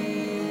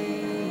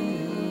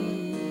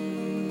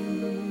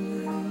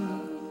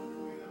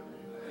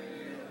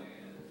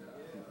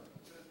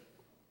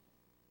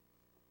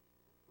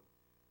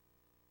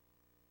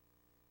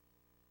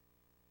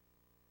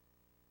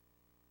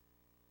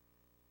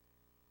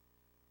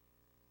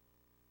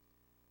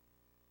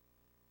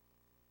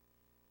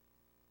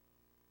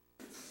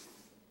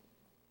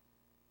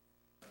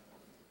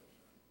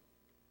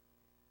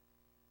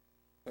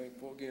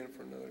 Thankful again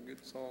for another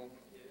good song.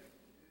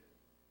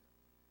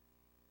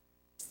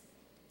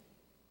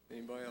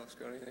 Anybody else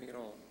got anything at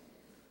all?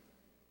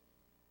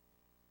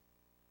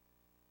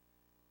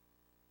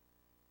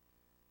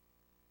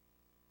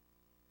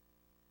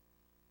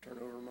 Turn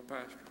it over to my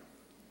pastor.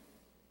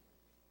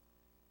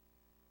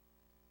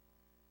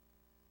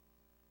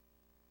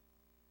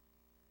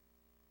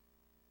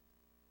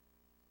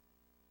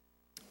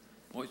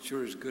 Well, it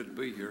sure is good to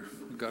be here.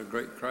 We've got a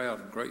great crowd,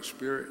 a great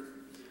spirit.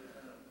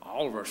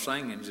 All of our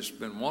singing's just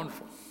been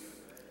wonderful.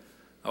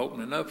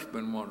 Opening up's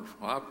been wonderful.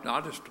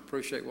 I just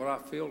appreciate what I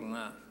feel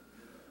tonight.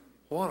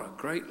 What a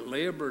great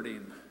liberty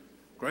and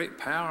great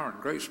power and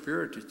great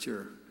spirit that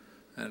you're.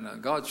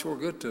 And God's sure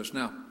good to us.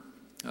 Now,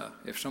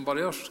 if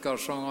somebody else has got a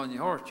song on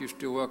your heart, you're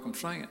still welcome to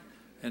sing it.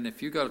 And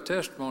if you got a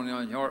testimony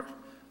on your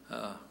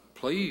heart,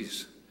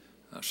 please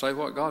say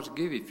what God's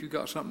given you. If you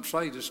got something to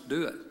say, just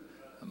do it.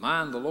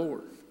 Mind the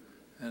Lord.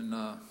 And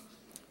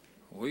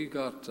we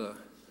got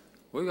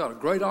a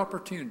great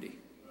opportunity.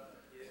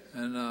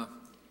 And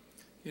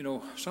you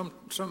know, some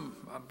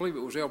I believe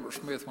it was Albert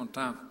Smith one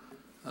time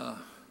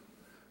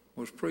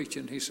was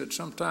preaching. He said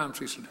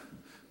sometimes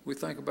we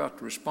think about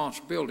the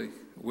responsibility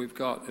we've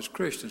got as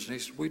Christians, and he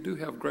said we do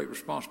have great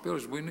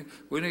responsibilities.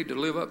 We need to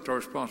live up to our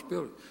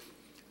responsibility.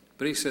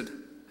 But he said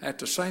at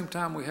the same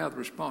time we have the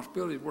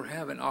responsibility, we're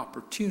having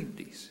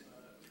opportunities.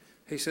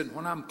 He said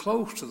when I'm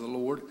close to the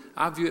Lord,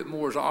 I view it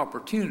more as an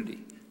opportunity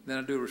than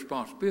I do a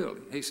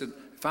responsibility. He said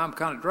if I'm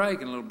kind of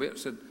dragging a little bit,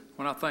 said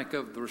when I think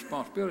of the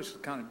responsibilities,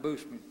 it kind of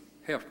boosts me,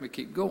 helps me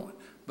keep going.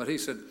 But he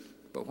said,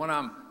 but when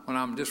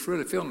I'm just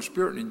really feeling the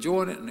Spirit and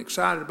enjoying it and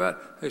excited about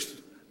it,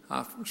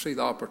 I see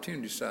the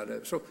opportunity side of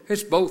it. So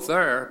it's both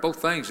there, both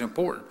things are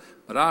important.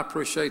 But I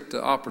appreciate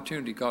the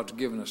opportunity God's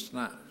given us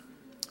tonight.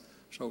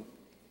 So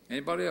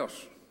anybody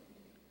else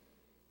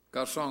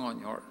got a song on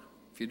your heart?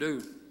 If you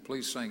do,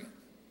 please sing it.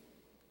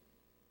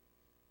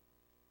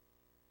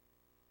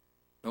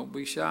 Don't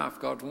be shy. If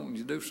God's wanting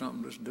you to do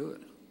something, just do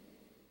it.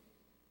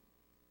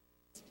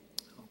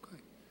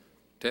 Okay.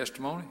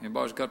 Testimony.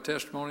 Anybody's got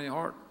testimony in your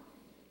heart?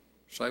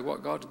 Say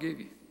what God's give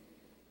you.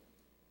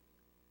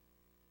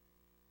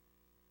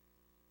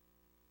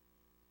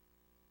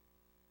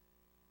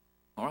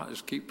 All right,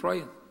 just keep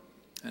praying.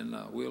 And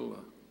we'll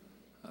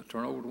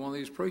turn over to one of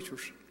these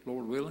preachers,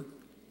 Lord willing.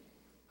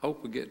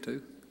 Hope we get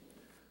to.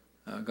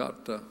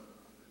 Got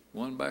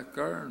one back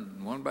there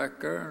and one back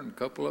there and a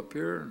couple up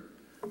here.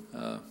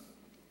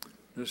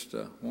 Just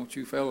want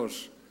you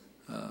fellows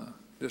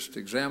just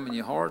examine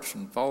your hearts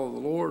and follow the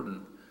Lord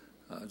and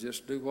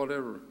just do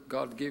whatever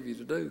God give you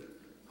to do.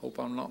 Hope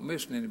I'm not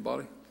missing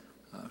anybody.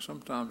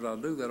 Sometimes I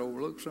do that,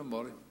 overlook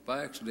somebody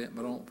by accident,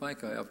 but I don't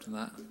think I have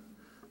tonight.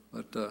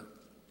 But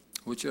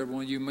whichever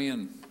one of you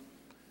men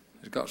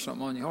has got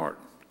something on your heart,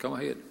 come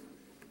ahead.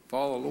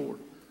 Follow the Lord.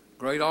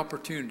 Great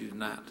opportunity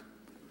tonight.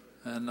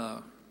 And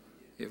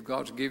if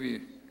God's give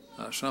you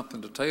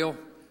something to tell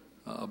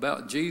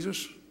about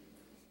Jesus,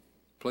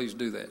 please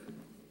do that.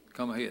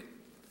 Come ahead.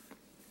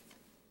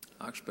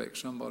 I expect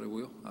somebody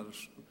will.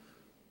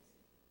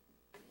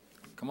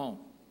 Come on.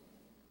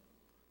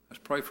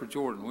 Let's pray for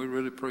Jordan. We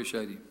really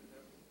appreciate him.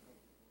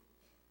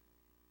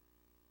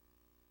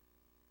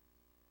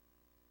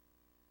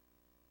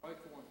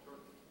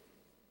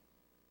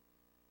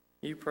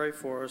 You pray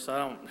for us. I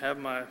don't have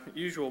my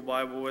usual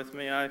Bible with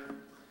me. I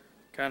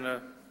kind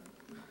of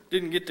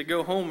didn't get to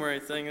go home or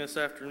anything this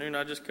afternoon.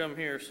 I just come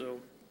here, so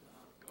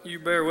you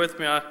bear with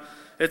me.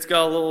 It's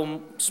got a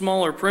little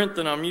smaller print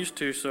than I'm used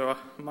to, so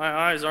my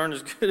eyes aren't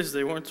as good as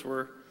they once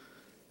were.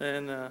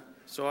 And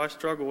so I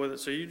struggle with it.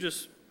 So you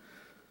just,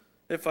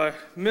 if I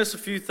miss a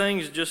few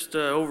things, just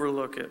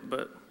overlook it.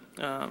 But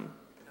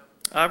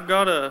I've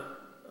got a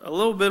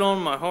little bit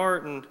on my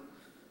heart, and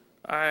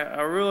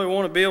I really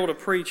want to be able to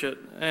preach it.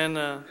 And,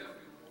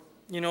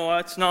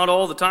 it's not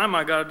all the time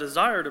I got a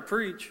desire to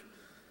preach.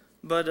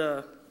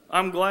 But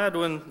I'm glad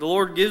when the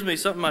Lord gives me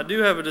something I do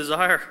have a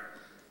desire,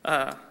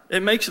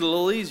 it makes it a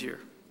little easier.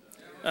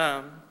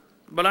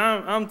 But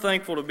I'm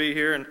thankful to be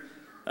here. And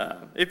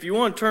if you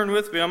want to turn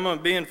with me, I'm going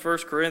to be in 1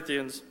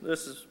 Corinthians.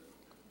 This is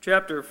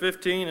chapter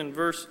 15 and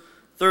verse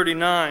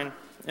 39.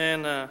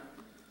 And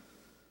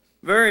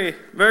very,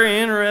 very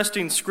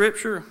interesting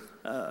scripture,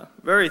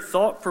 very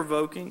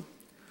thought-provoking.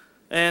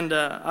 And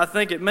I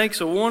think it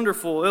makes a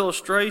wonderful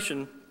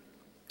illustration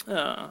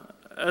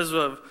as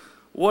of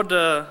what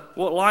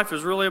life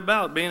is really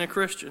about, being a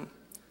Christian.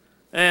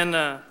 And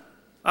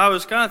I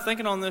was kind of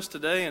thinking on this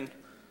today and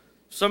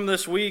some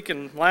this week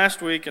and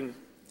last week, and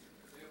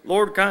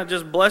Lord kind of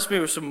just blessed me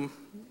with some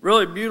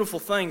really beautiful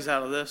things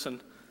out of this.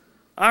 And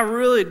I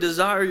really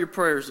desire your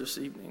prayers this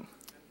evening.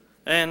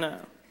 And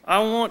I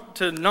want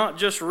to not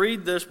just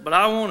read this, but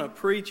I want to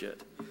preach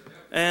it.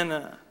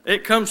 And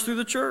it comes through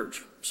the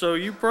church. So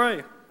you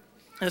pray.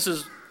 This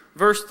is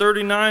verse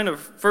 39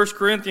 of 1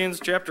 Corinthians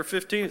chapter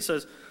 15. It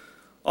says,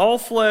 "All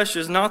flesh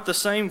is not the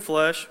same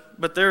flesh,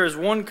 but there is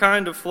one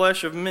kind of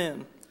flesh of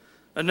men,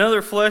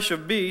 another flesh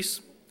of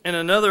beasts, and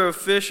another of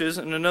fishes,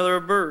 and another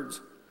of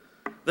birds.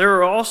 There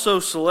are also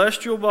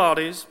celestial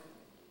bodies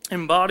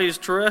and bodies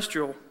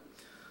terrestrial.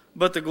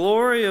 But the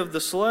glory of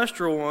the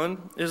celestial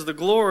one is the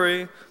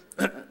glory,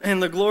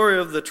 and the glory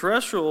of the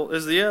terrestrial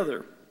is the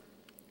other.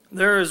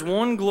 There is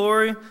one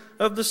glory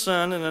of the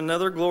sun, and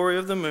another glory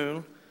of the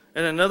moon,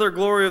 and another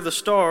glory of the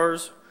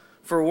stars,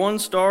 for one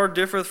star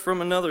differeth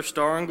from another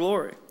star in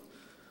glory.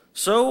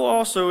 So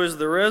also is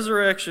the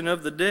resurrection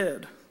of the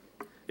dead.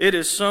 It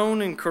is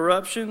sown in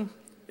corruption,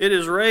 it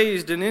is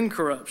raised in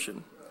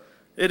incorruption.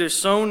 It is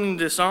sown in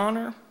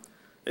dishonor,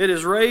 it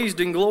is raised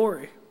in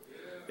glory.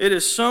 It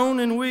is sown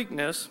in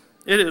weakness,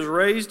 it is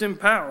raised in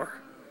power.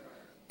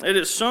 It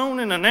is sown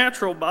in a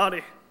natural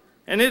body,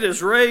 and it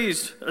is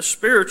raised a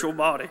spiritual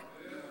body.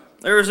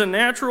 There is a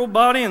natural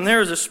body and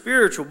there is a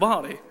spiritual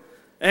body."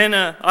 And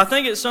I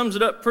think it sums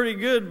it up pretty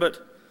good, but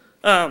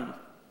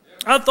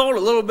I thought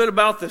a little bit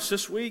about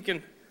this week,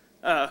 and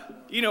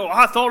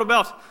I thought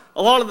about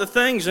a lot of the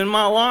things in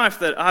my life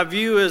that I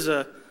view as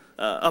a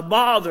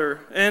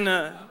bother, and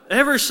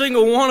every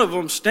single one of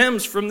them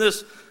stems from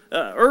this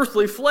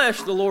earthly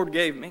flesh the Lord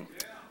gave me.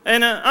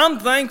 And I'm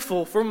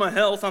thankful for my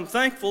health. I'm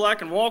thankful I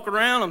can walk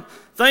around. I'm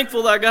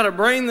thankful that I got a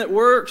brain that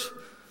works.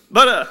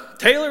 But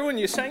Taylor, when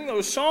you sang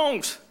those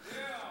songs,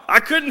 I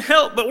couldn't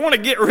help but want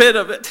to get rid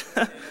of it.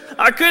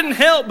 I couldn't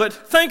help but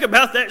think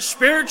about that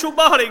spiritual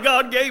body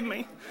God gave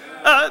me.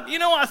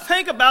 I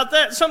think about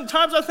that.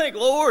 Sometimes I think,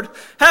 Lord,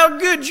 how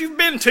good you've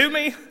been to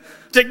me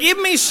to give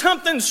me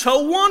something so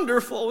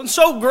wonderful and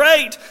so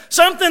great,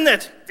 something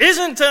that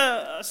isn't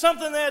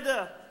something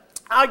that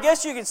I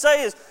guess you could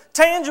say is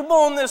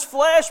tangible in this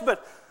flesh,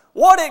 but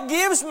what it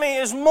gives me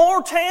is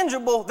more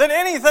tangible than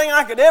anything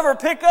I could ever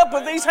pick up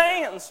with these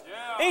hands.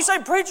 And you say,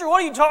 "Preacher,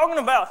 what are you talking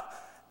about?"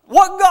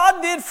 What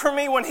God did for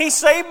me when He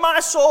saved my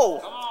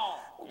soul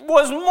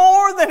was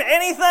more than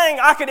anything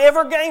I could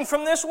ever gain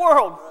from this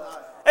world.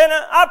 And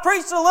I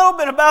preached a little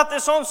bit about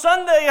this on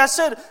Sunday. I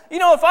said,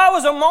 if I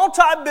was a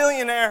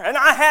multi-billionaire and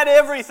I had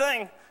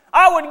everything,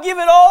 I would give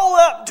it all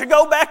up to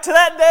go back to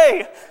that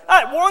day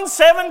at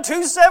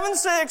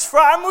 17276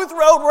 Frymouth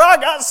Road where I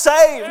got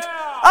saved.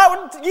 I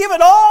would give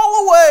it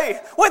all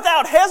away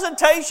without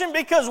hesitation,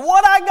 because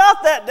what I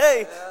got that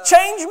day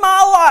changed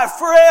my life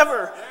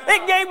forever.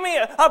 It gave me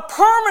a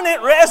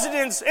permanent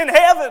residence in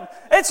heaven.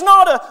 It's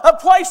not a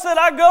place that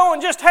I go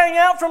and just hang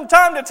out from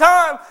time to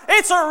time.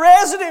 It's a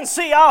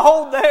residency I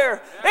hold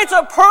there. It's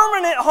a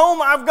permanent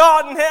home I've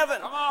got in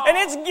heaven. And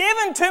it's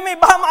given to me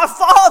by my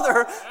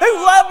Father,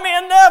 who loved me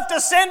enough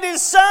to send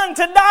His Son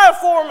to die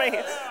for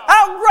me.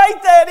 How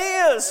great that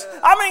is.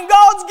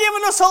 God's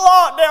given us a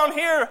lot down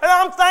here, and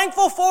I'm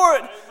thankful for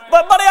it.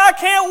 But buddy, I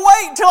can't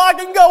wait till I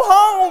can go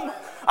home.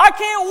 I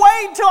can't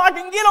wait till I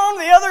can get on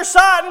the other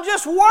side and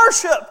just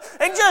worship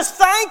and just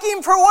thank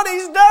Him for what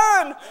He's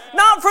done.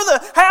 Not for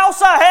the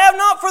house I have,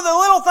 not for the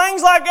little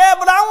things like that,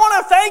 but I want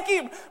to thank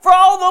Him for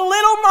all the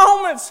little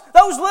moments,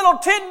 those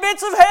little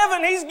tidbits of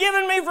heaven He's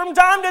given me from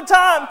time to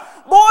time.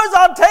 Boys,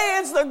 I'll tell you,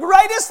 it's the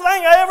greatest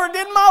thing I ever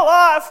did in my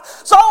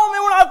life. So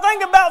when I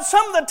think about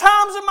some of the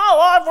times in my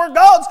life where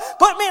God's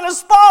put me in a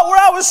spot where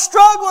I was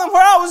struggling,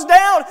 where I was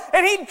down,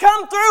 and He'd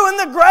come through in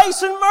the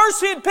grace and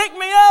mercy He'd pick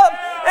me up,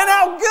 and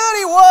how good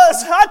He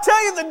was. I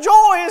tell you, the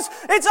joy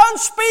it's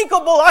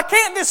unspeakable. I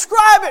can't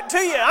describe it to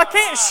you. I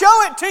can't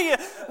show it to you,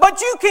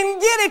 but you can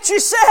get it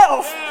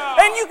yourself,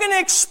 and you can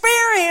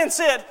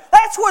experience it.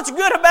 That's what's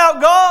good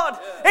about God.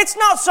 It's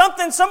not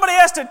something somebody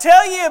has to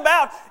tell you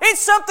about. It's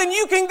something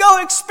you can go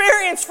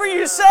experience for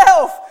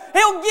yourself.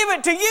 He'll give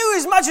it to you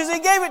as much as He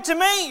gave it to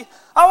me.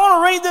 I want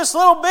to read this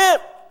little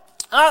bit.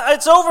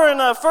 It's over in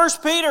 1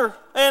 Peter,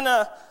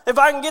 and if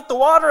I can get the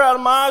water out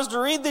of my eyes to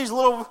read these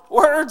little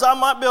words, I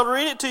might be able to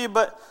read it to you.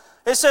 But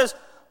it says,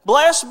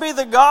 "Blessed be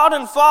the God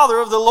and Father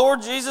of the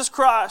Lord Jesus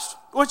Christ,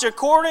 which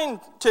according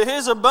to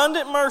his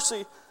abundant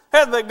mercy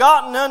hath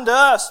begotten unto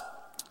us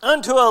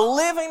unto a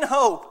living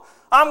hope."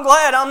 I'm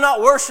glad I'm not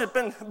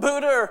worshiping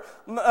Buddha or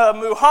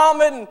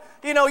Muhammad. And,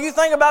 you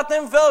think about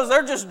them fellas,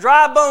 they're just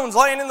dry bones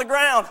laying in the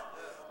ground.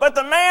 But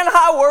the man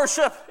I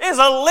worship is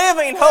a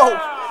living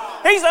hope.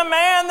 He's a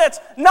man that's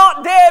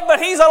not dead, but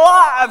he's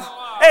alive.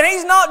 And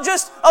he's not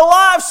just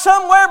alive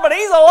somewhere, but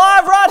he's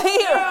alive right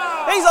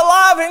here. He's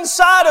alive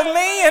inside of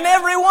me and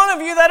every one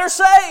of you that are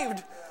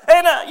saved.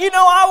 And,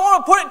 I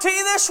want to put it to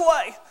you this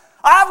way.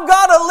 I've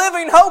got a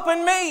living hope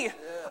in me.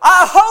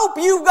 I hope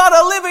you've got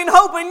a living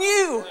hope in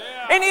you.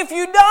 And if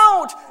you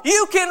don't,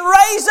 you can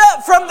raise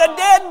up from the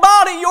dead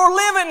body you're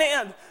living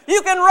in.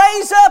 You can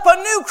raise up a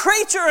new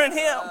creature in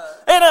Him.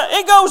 And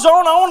it goes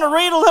on. I want to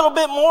read a little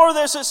bit more of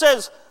this. It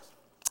says,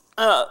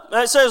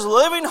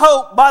 living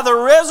hope by the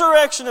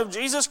resurrection of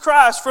Jesus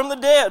Christ from the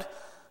dead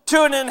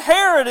to an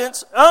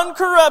inheritance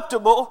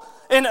uncorruptible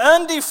and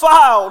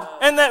undefiled,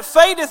 and that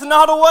fadeth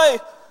not away,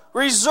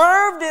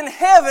 reserved in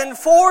heaven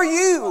for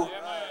you.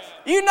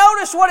 You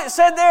notice what it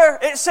said there?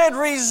 It said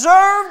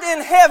reserved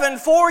in heaven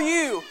for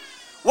you.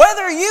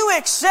 Whether you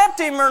accept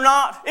Him or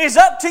not is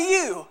up to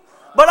you.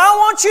 But I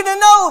want you to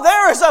know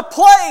there is a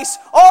place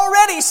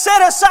already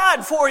set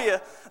aside for you.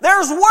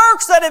 There's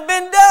works that have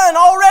been done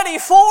already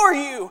for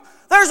you.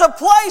 There's a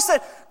place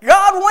that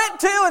God went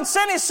to and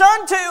sent His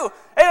Son to,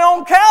 and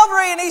on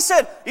Calvary, and He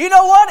said, you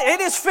know what?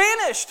 It is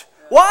finished.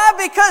 Why?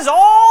 Because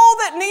all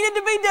that needed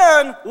to be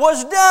done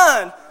was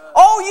done.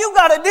 All you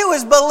got to do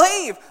is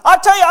believe. I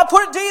tell you, I'll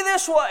put it to you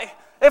this way.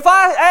 If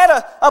I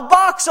had a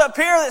box up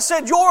here that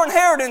said your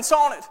inheritance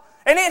on it,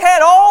 and it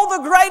had all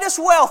the greatest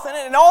wealth in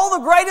it and all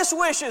the greatest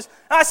wishes,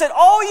 and I said,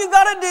 all you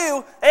got to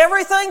do,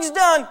 everything's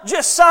done,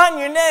 just sign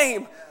your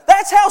name.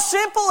 That's how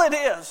simple it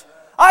is.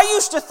 I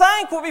used to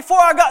think, before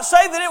I got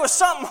saved, that it was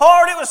something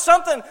hard. It was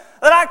something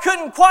that I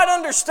couldn't quite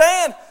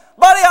understand.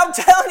 Buddy, I'm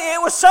telling you,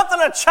 it was something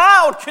a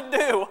child could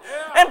do.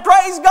 And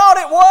praise God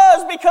it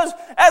was, because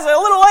as a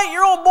little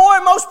 8-year-old boy,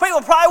 most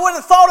people probably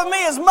wouldn't have thought of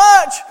me as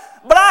much.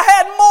 But I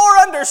had more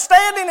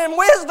understanding and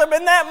wisdom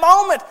in that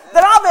moment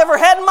than I've ever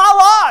had in my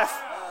life.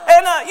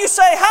 And you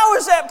say, how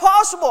is that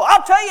possible?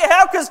 I'll tell you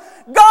how, because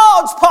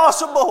God's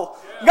possible.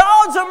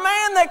 God's a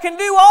man that can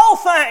do all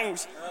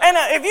things. And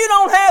if you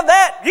don't have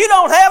that, you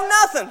don't have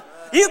nothing.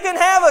 You can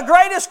have a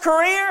greatest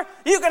career.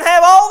 You can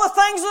have all the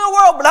things in the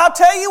world. But I'll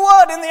tell you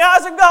what, in the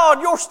eyes of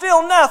God, you're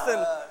still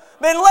nothing.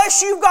 But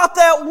unless you've got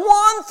that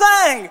one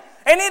thing,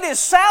 and it is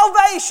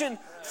salvation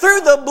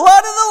through the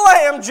blood of the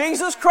Lamb,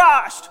 Jesus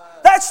Christ.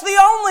 That's the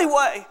only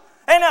way.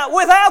 And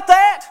without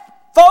that,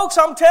 folks,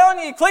 I'm telling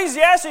you,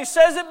 Ecclesiastes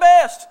says it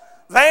best.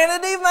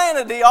 Vanity,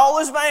 vanity, all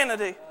is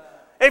vanity.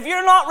 If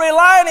you're not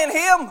relying in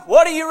Him,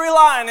 what are you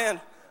relying in?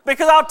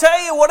 Because I'll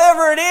tell you,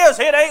 whatever it is,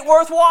 it ain't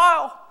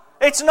worthwhile.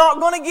 It's not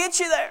going to get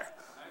you there.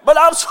 But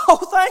I'm so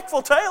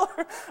thankful, Taylor,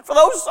 for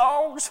those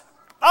songs.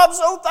 I'm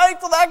so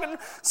thankful that I can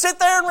sit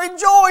there and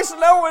rejoice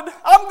knowing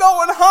I'm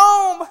going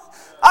home.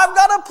 I've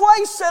got a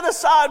place set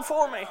aside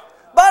for me.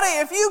 Buddy,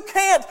 if you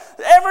can't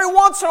every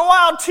once in a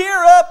while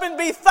tear up and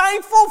be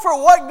thankful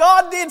for what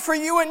God did for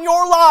you in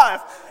your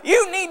life,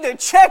 you need to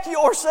check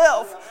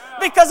yourself.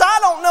 Because I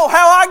don't know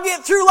how I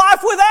get through life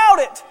without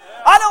it.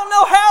 I don't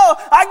know how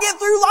I get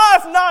through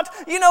life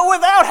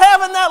without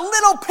having that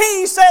little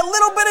peace, that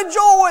little bit of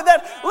joy,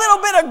 that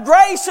little bit of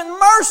grace and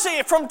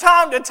mercy from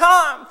time to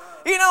time.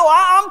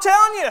 I'm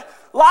telling you,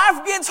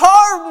 life gets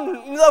hard,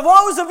 and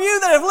those of you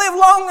that have lived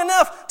long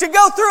enough to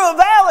go through a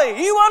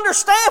valley, you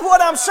understand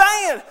what I'm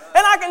saying.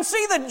 And I can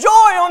see the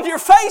joy on your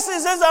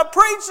faces as I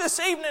preach this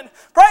evening.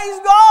 Praise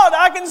God,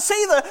 I can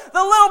see the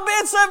little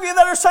bits of you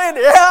that are saying,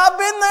 yeah, I've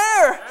been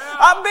there.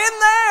 I've been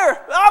there.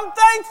 I'm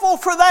thankful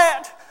for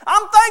that.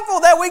 I'm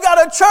thankful that we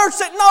got a church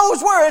that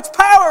knows where its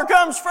power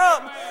comes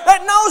from,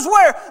 that knows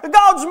where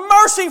God's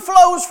mercy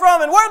flows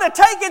from and where to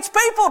take its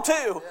people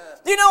to.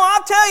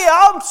 I tell you,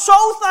 I'm so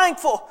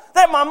thankful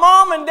that my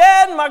mom and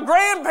dad and my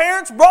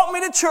grandparents brought me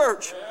to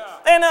church.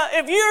 And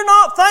if you're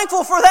not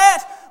thankful for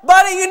that,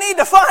 buddy, you need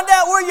to find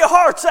out where your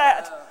heart's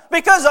at.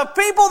 Because the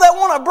people that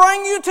want to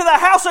bring you to the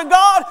house of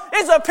God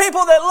is the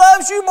people that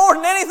loves you more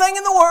than anything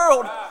in the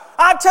world.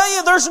 I tell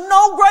you, there's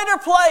no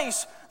greater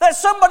place that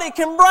somebody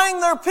can bring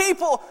their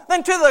people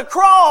than to the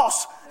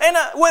cross. And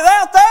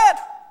without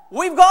that,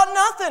 we've got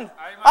nothing.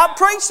 I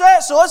preach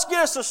that, so let's get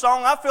us a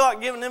song. I feel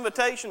like giving an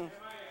invitation.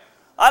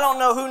 I don't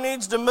know who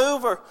needs to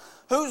move or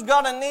who's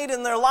got a need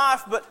in their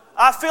life, but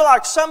I feel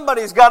like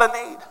somebody's got a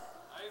need.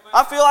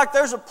 I feel like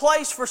there's a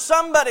place for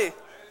somebody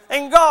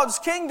in God's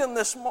kingdom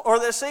this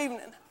evening.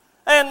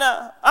 And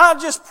I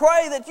just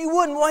pray that you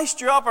wouldn't waste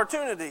your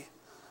opportunity.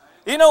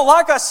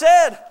 Like I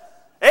said,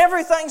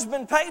 everything's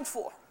been paid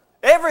for.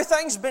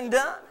 Everything's been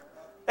done.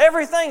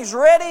 Everything's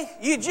ready.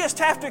 You just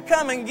have to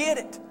come and get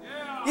it.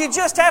 You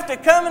just have to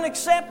come and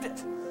accept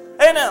it.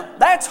 And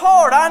that's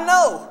hard, I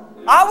know.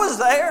 I was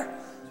there.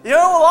 A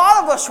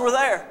lot of us were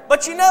there.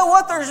 But you know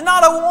what? There's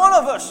not a one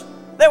of us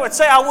that would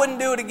say I wouldn't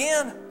do it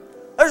again.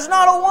 There's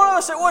not a one of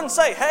us that wouldn't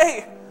say,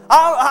 hey,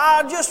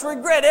 I just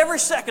regret every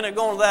second of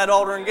going to that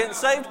altar and getting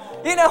saved.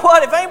 You know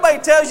what? If anybody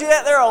tells you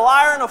that, they're a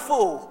liar and a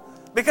fool.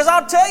 Because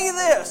I'll tell you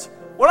this.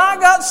 When I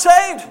got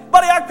saved,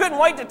 buddy, I couldn't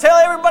wait to tell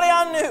everybody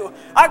I knew.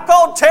 I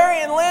called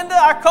Terry and Linda.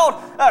 I called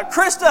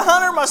Krista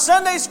Hunter, my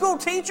Sunday school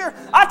teacher.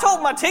 I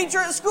told my teacher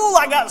at school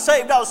I got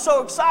saved. I was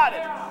so excited.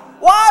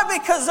 Why?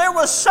 Because there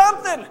was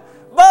something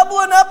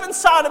bubbling up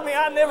inside of me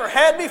I never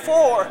had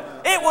before.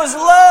 It was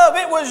love.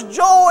 It was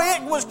joy.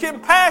 It was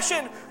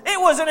compassion. It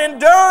was an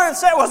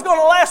endurance that was going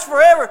to last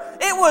forever.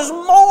 It was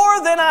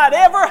more than I'd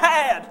ever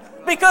had.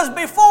 Because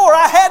before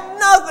I had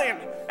nothing.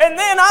 And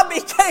then I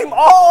became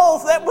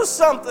all that was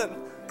something.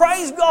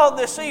 Praise God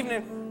this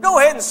evening. Go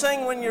ahead and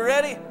sing when you're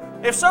ready.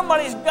 If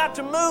somebody's got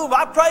to move,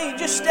 I pray you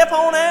just step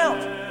on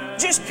out.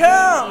 Just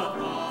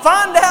come.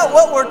 Find out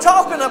what we're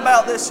talking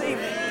about this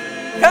evening.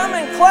 Come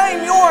and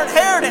claim your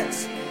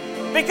inheritance.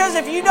 Because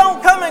if you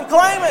don't come and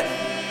claim it,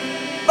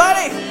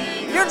 buddy,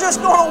 you're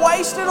just going to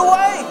waste it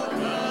away.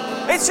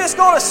 It's just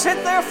going to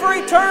sit there for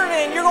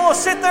eternity, and you're going to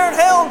sit there in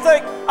hell and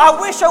think, I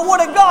wish I would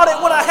have got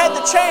it when I had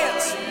the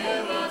chance.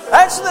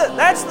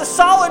 That's the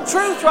solid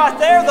truth right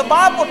there. The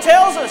Bible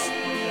tells us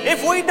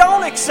if we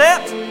don't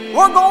accept,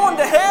 we're going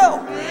to hell.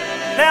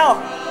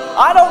 Now,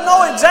 I don't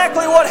know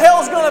exactly what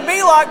hell's going to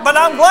be like, but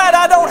I'm glad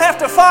I don't have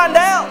to find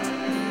out.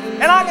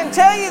 And I can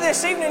tell you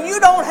this evening,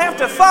 you don't have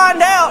to find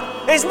out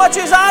as much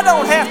as I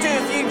don't have to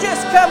if you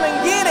just come and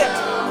get it.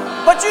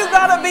 But you've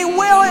got to be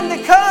willing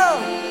to come.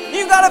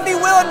 You've got to be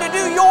willing to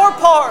do your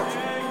part.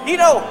 You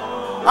know,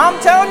 I'm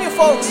telling you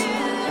folks,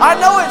 I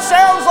know it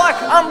sounds like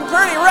I'm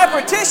pretty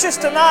repetitious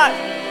tonight,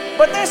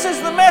 but this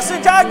is the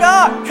message I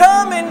got.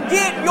 Come and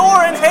get your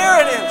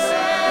inheritance.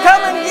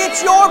 Come and get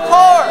your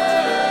part.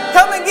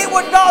 Come and get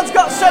what God's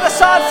got set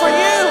aside for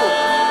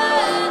you.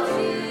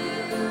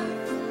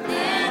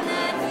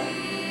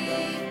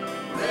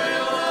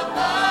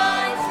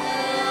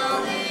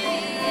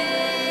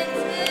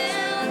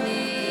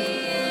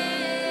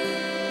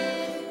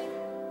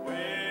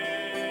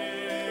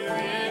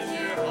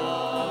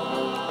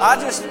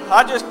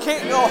 I just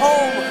can't go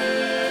home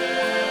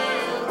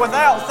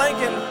without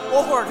thinking,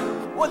 Lord,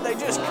 would they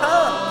just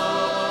come?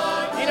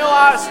 You know,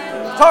 I was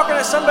talking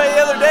to somebody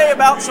the other day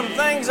about some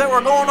things that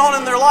were going on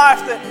in their life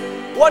that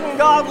wasn't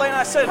godly, and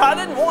I said, I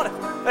didn't want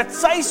to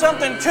say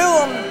something to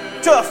them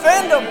to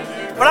offend them,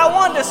 but I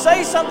wanted to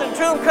say something to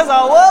them because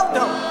I loved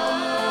them.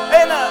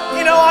 And,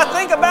 you know, I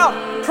think about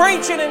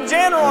preaching in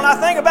general, and I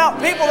think about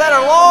people that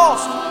are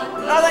lost.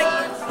 And I think,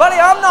 buddy,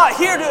 I'm not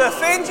here to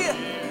offend you.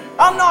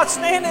 I'm not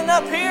standing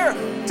up here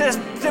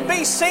to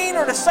be seen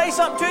or to say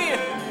something to you.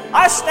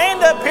 I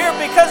stand up here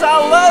because I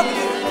love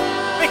you.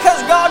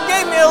 Because God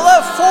gave me a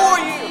love for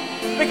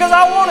you. Because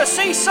I want to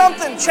see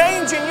something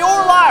change in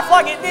your life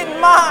like it did in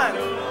mine.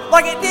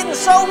 Like it did in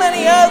so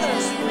many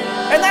others.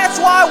 And that's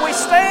why we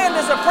stand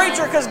as a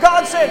preacher, because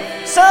God said,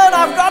 son,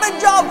 I've got a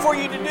job for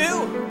you to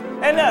do.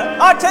 And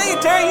I tell you,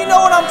 Terry, you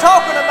know what I'm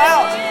talking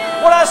about.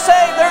 When I say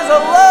there's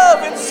a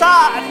love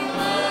inside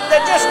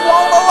that just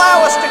won't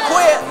allow us to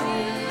quit.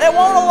 That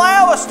won't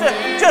allow us to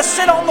just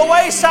sit on the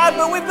wayside,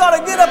 but we've got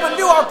to get up and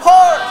do our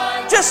part,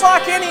 just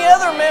like any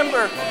other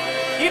member.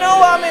 You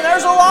know, I mean,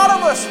 there's a lot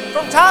of us,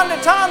 from time to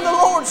time, the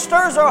Lord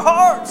stirs our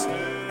hearts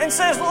and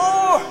says,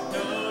 Lord,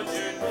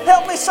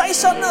 help me say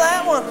something to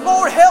that one.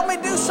 Lord, help me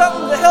do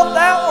something to help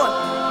that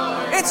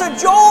one. It's a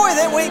joy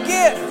that we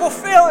get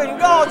fulfilling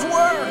God's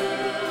Word.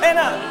 And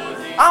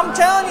I'm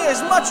telling you,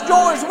 as much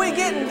joy as we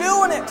get in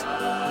doing it,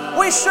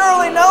 we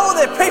surely know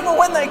that people,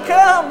 when they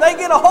come, they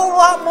get a whole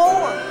lot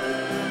more.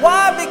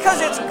 Why?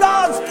 Because it's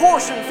God's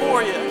portion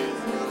for you.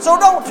 So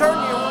don't turn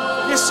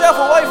yourself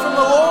away from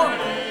the Lord.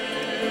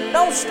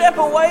 Don't step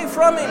away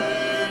from Him.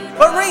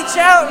 But reach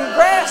out and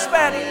grasp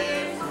at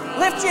Him.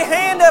 Lift your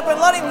hand up and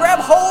let Him grab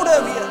hold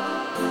of you.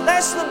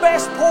 That's the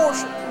best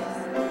portion.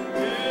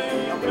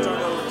 I'm going to turn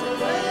it over to you.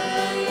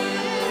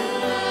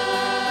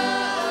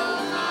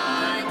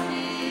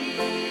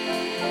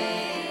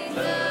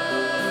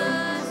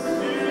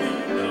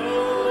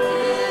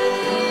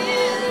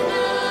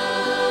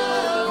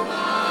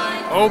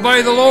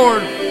 Obey the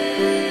Lord.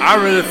 I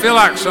really feel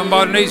like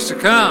somebody needs to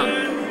come.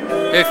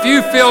 If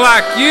you feel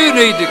like you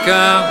need to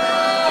come,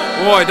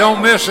 boy,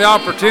 don't miss the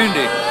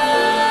opportunity.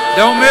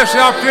 Don't miss the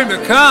opportunity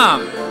to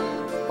come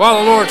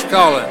while the Lord's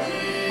calling.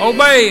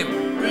 Obey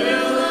Him.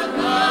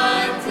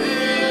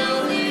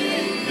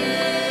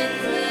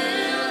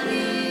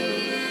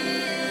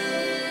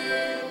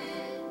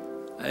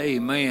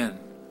 Amen.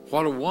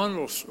 What a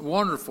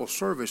wonderful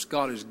service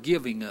God is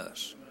giving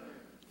us.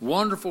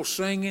 Wonderful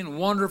singing,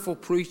 wonderful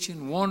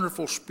preaching,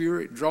 wonderful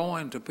spirit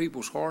drawing to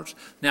people's hearts.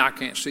 Now, I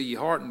can't see your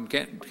heart and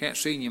can't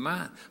see in your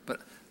mind, but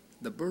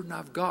the burden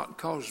I've got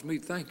causes me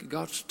to think that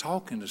God's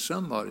talking to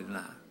somebody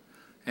tonight.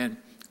 And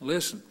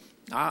listen,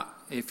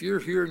 if you're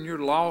here and you're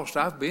lost,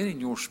 I've been in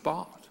your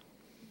spot.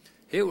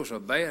 It was a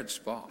bad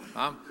spot.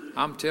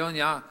 I'm telling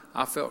you,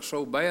 I felt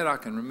so bad I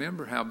can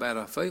remember how bad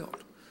I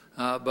felt.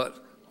 But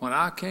when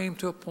I came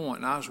to a point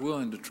and I was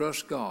willing to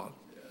trust God,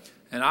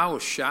 And I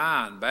was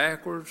shy and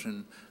backwards,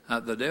 and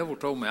the devil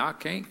told me I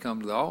can't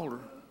come to the altar,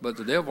 but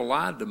the devil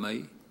lied to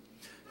me.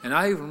 And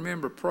I even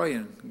remember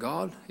praying,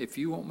 God, if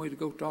you want me to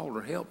go to the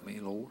altar, help me,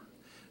 Lord.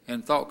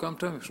 And thought come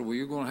to me, so well,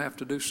 you're going to have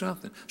to do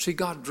something. See,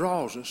 God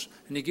draws us,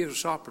 and he gives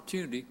us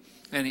opportunity,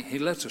 and he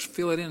lets us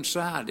feel it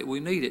inside that we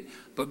need it.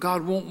 But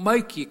God won't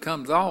make you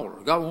come to the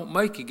altar. God won't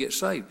make you get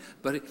saved.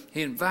 But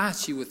he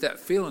invites you with that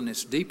feeling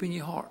that's deep in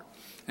your heart.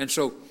 And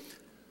so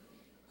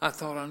I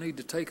thought I need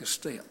to take a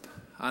step.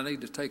 I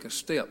need to take a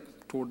step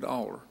toward the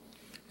altar.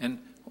 And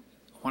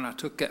when I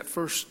took that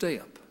first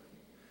step,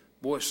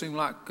 boy, it seemed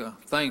like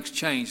things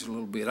changed a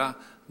little bit.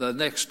 The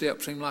next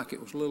step seemed like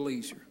it was a little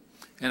easier.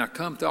 And I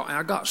come to, and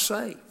I got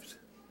saved.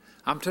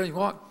 I'm telling you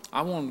what,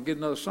 I want to get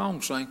another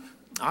song sing.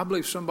 I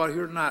believe somebody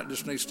here tonight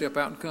just needs to step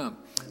out and come.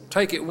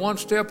 Take it one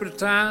step at a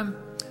time.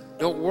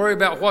 Don't worry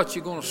about what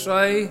you're going to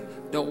say.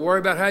 Don't worry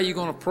about how you're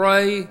going to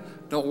pray.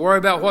 Don't worry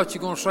about what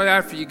you're going to say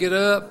after you get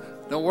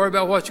up. Don't worry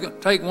about what you're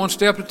going to take one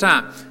step at a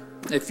time.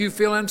 If you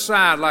feel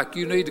inside like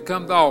you need to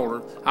come to the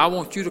altar, I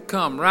want you to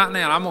come right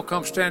now. I'm going to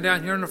come stand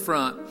down here in the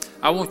front.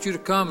 I want you to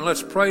come and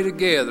let's pray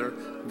together.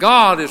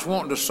 God is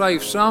wanting to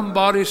save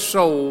somebody's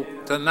soul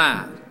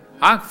tonight.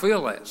 I can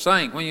feel that.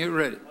 Sing when you're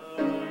ready.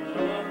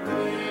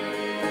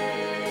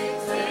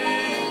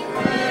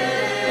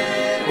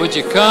 Would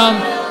you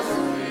come?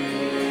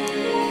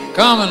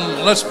 Come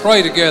and let's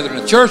pray together. And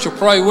the church will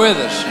pray with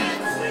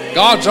us.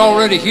 God's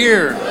already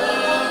here.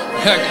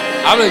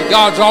 I believe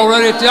God's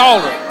already at the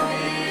altar.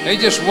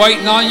 He's just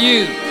waiting on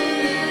you.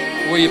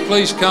 Will you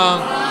please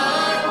come?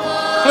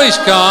 Please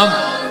come.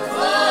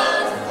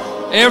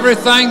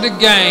 Everything to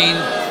gain,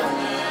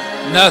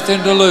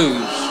 nothing to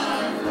lose.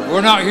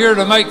 We're not here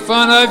to make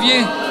fun of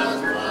you.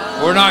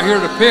 We're not here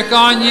to pick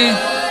on you.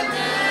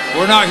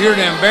 We're not here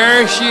to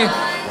embarrass you.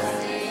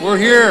 We're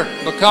here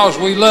because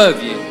we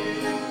love you.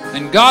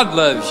 And God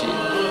loves you.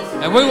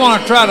 And we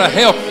want to try to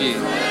help you.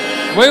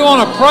 We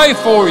want to pray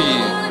for you.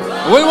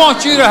 We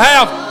want you to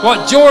have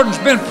what Jordan's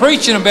been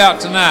preaching about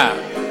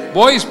tonight.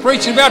 Boy, he's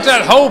preaching about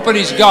that hope that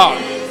he's got.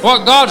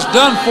 What God's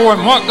done for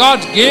him. What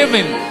God's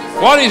given him.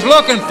 What he's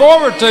looking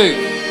forward to.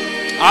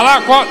 I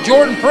like what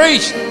Jordan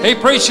preached. He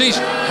preached he's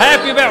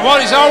happy about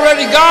what he's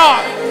already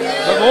got.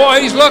 But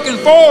boy, he's looking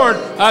forward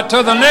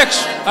to the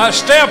next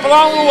step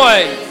along the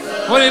way.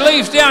 When he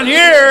leaves down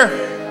here,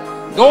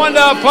 going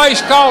to a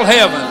place called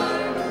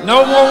heaven.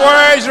 No more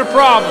worries or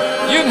problems.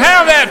 You can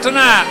have that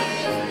tonight.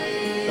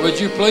 Would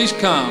you please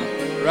come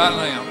right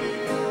now?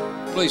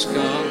 Please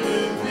come.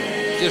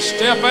 Just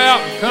step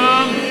out and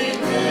come.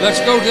 Let's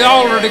go to the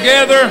altar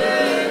together.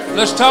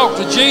 Let's talk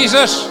to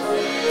Jesus.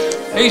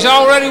 He's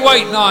already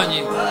waiting on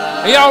you.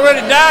 He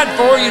already died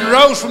for you and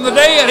rose from the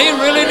dead. He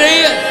really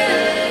did.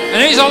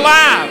 And he's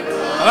alive.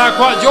 I like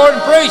what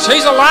Jordan preached.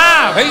 He's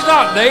alive. He's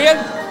not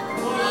dead.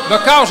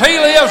 Because he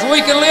lives,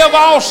 we can live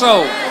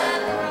also.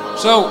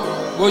 So,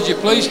 would you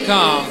please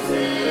come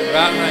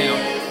right now?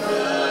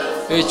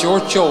 It's your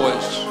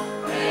choice.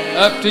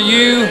 Up to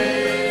you,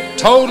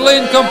 totally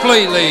and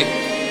completely.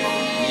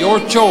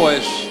 Your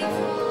choice.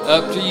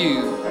 Up to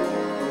you.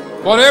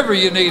 Whatever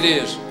your need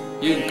is,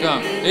 you can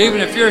come. Even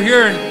if you're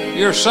here and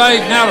you're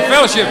saved now to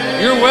fellowship,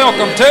 you're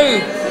welcome too.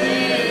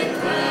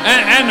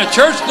 And the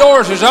church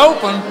doors is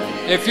open.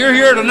 If you're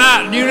here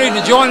tonight and you need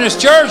to join this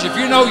church, if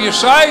you know you're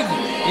saved,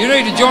 you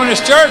need to join this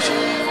church,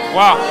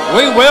 well,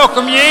 we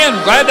welcome you in.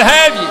 Glad to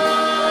have you.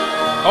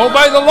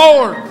 Obey the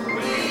Lord.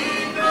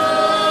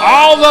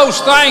 All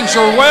those things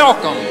are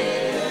welcome.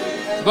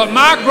 But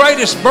my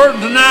greatest burden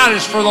tonight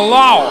is for the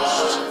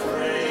lost.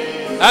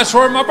 That's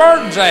where my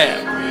burden's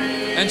at.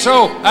 And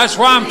so that's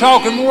why I'm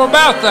talking more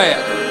about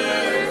that.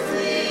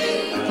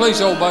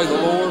 Please obey the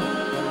Lord.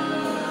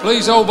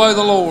 Please obey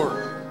the Lord.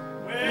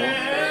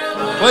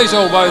 Please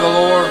obey the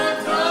Lord.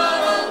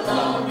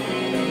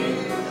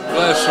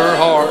 Bless her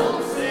heart.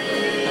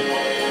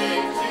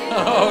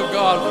 Oh,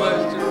 God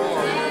bless your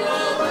heart.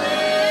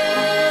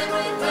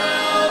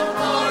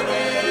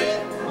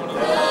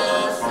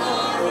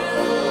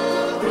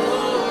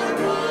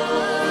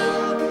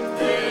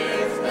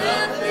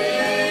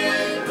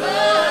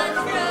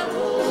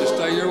 Just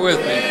stay here with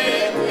me.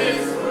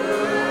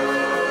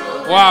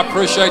 Well, I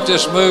appreciate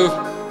this move.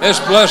 It's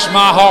blessed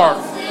my heart.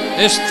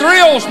 It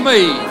thrills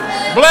me,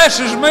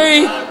 blesses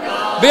me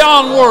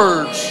beyond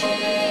words.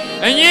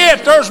 And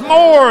yet there's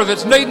more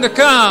that's needing to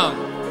come.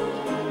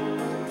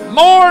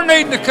 More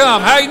needing to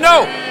come. Hey,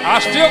 no, I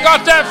still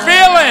got that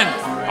feeling.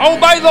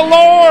 Obey the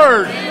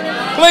Lord.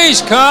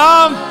 Please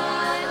come.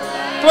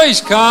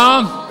 Please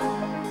come.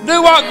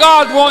 Do what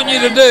God wants you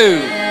to do.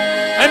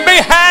 And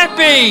be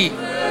happy.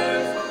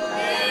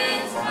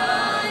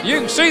 You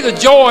can see the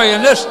joy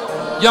in this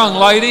young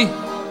lady.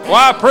 Well,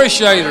 I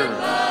appreciate her.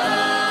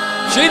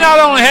 She not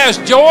only has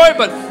joy,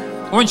 but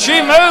when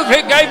she moved,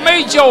 it gave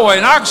me joy.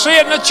 And I can see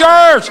it in the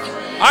church.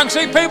 I can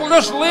see people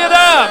just lit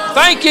up.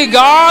 Thank you,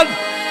 God.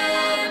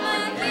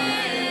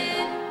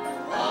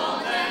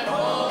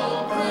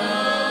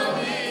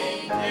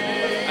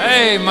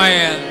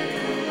 Amen.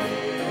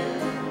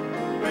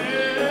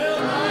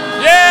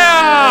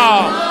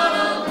 Yeah.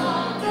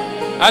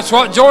 That's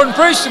what Jordan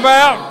preached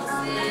about.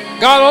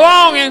 Got a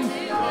longing,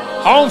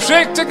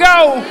 homesick to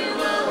go.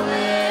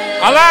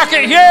 I like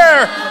it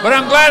here, but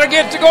I'm glad I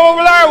get to go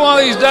over there one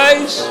of these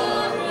days.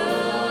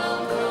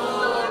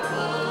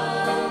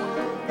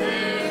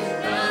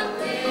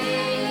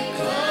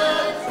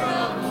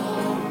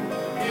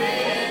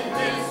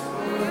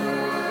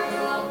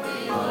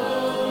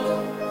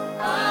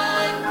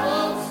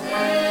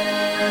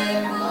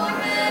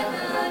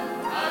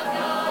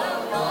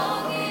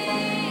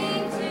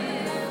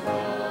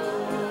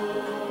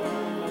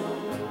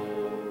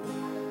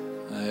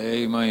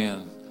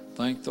 Amen.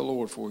 Thank the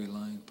Lord for you,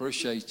 Lane.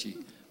 Appreciate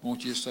you.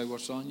 Won't you just say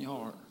what's on your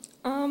heart?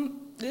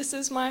 This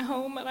is my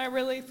home, and I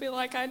really feel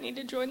like I need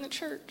to join the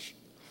church.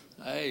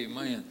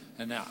 Amen.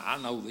 And now I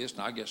know this,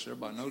 and I guess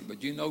everybody knows it,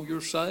 but you know you're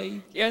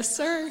saved? Yes,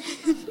 sir.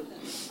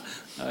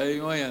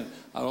 Amen.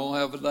 I don't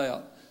have a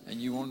doubt.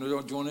 And you want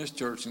to join this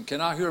church. And can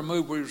I hear a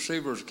move we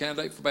receive as a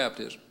candidate for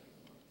baptism?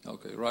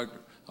 Okay, regular.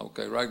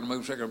 Okay, regular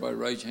move. Second, everybody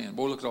raise your hand.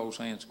 Boy, look at all those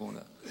hands going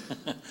up.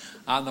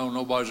 I know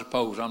nobody's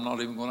opposed. I'm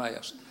not even going to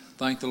ask.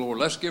 Thank the Lord.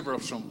 Let's give her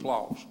some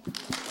applause.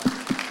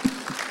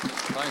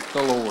 Thank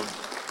the Lord.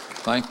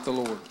 Thank the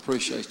Lord.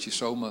 Appreciate you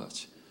so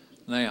much.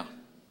 Now,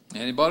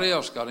 anybody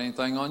else got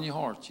anything on your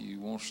heart you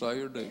want to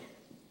say or do?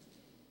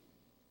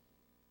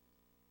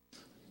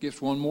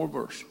 Just one more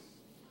verse.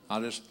 I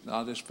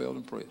just felt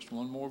impressed.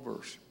 One more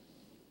verse.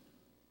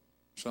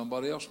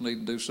 Somebody else need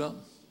to do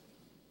something.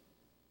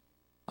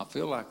 I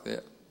feel like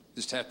that.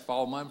 Just have to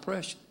follow my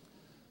impression.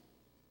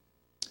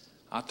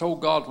 I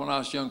told God when I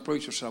was a young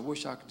preacher, I said, I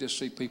wish I could just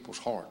see people's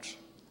hearts.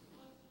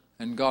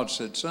 And God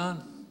said,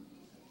 son,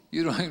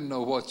 you don't even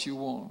know what you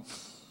want.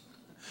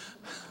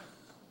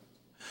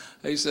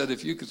 He said,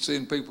 if you could see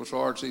in people's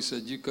hearts, he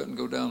said, you couldn't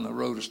go down the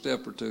road a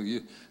step or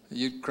two.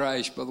 You'd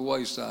crash by the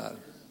wayside.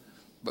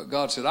 But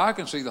God said, I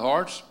can see the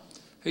hearts.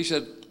 He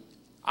said,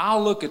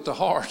 I'll look at the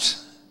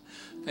hearts,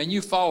 and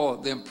you follow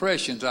the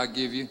impressions I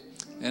give you,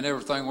 and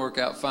everything work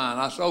out fine.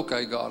 I said,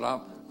 okay,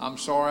 God, I'm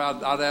sorry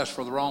I'd asked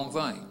for the wrong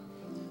thing.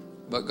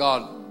 But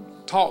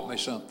God taught me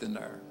something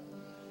there.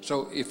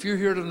 So if you're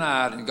here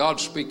tonight and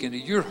God's speaking to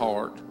your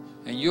heart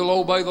and you'll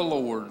obey the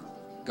Lord,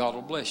 God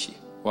will bless you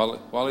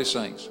while he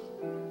sings.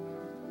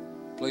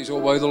 Please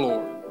obey the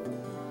Lord.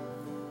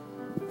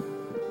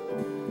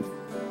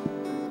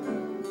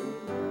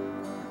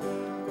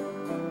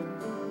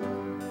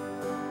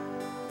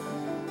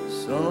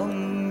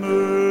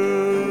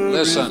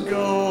 Listen,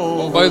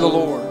 obey the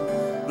Lord.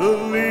 The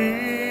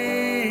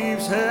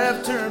leaves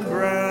have turned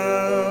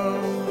brown.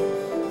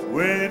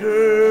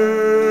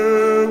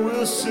 Winter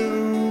will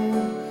soon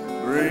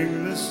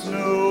bring the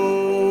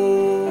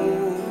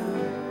snow.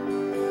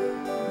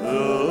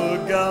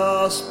 The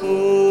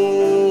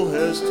gospel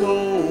has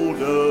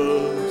told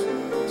us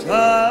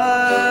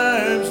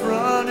time's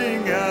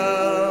running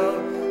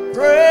out.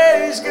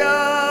 Praise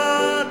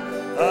God,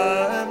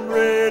 I'm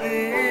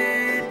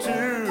ready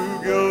to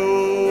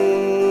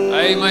go.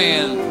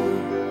 Amen.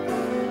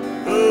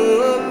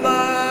 The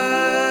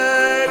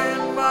light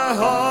in my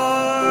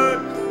heart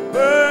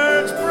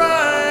burns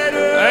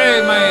brighter.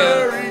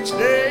 Amen. Each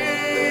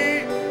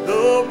day,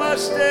 though my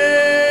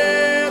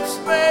steps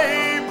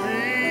may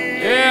be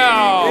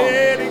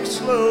getting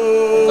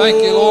slow.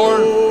 Thank you,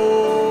 Lord.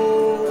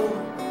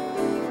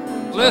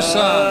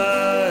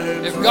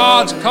 Listen, if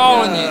God's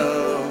calling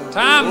you,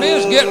 time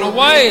is getting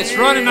away. It's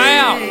running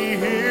out.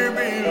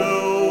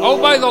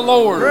 Obey the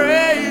Lord.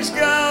 Praise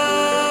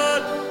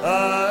God,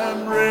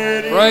 I'm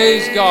ready.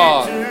 Praise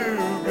God.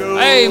 To go.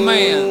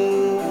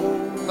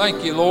 Amen.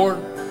 Thank you, Lord.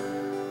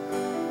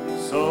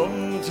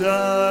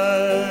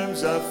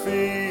 Sometimes I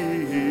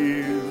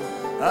feel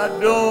I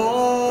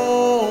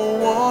don't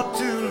want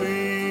to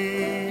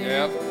leave.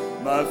 Yep.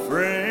 My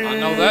friends I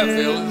know that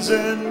feeling.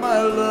 and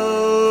my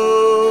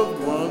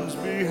loved ones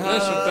behind.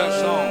 Listen to that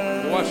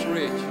song. Voice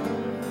rich.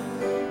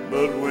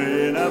 But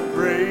when I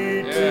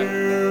pray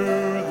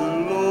to the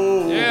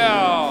Lord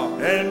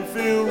and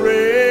feel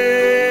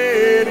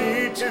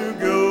ready to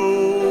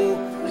go,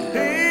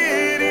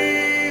 it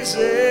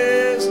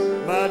eases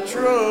my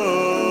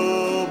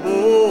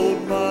troubled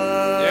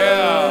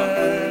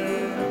mind.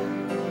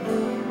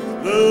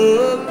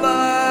 The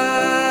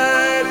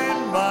light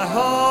in my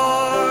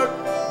heart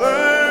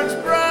burns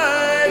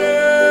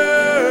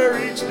brighter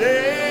each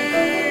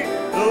day,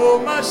 though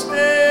my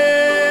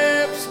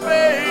steps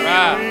may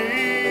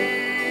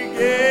be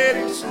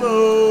getting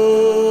slow.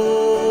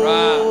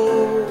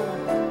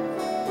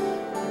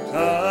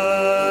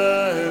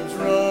 Time's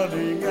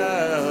running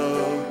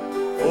out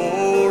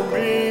for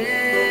me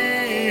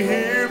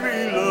here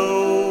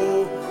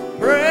below.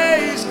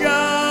 Praise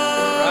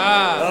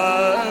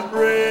God, I'm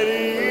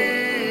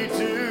ready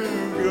to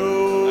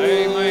go.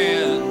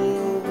 Amen.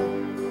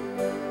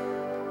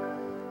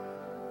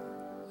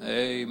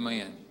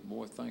 Amen.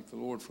 Boy, thank the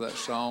Lord for that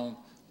song.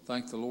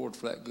 Thank the Lord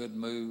for that good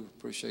move.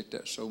 Appreciate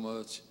that so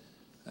much.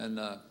 And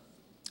I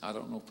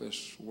don't know if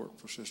this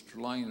worked for Sister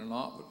Lane or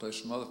not, but there's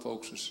some other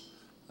folks that's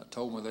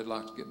told me they'd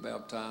like to get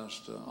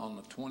baptized on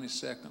the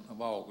 22nd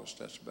of August.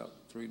 That's about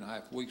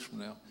 3.5 weeks from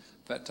now.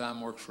 If that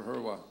time works for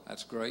her, well,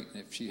 that's great.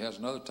 And if she has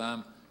another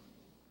time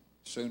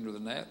sooner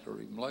than that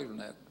or even later than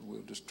that,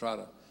 we'll just try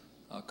to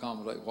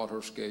accommodate what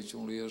her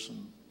schedule is.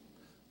 And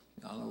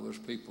I know there's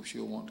people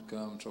she'll want to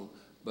come. So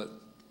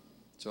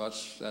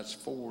that's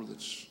 4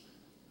 that's,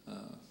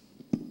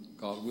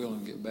 God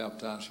willing, get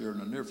baptized here in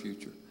the near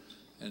future.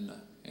 And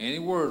any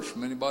words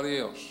from anybody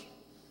else?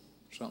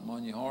 Something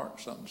on your heart,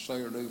 something to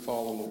say or do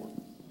for the Lord.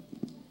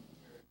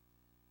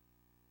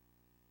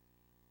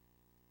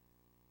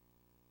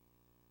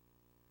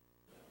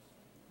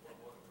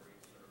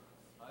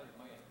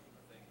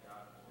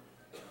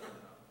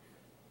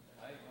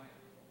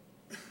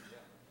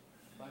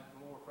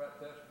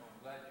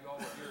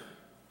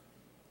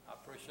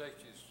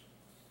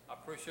 I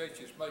appreciate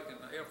you making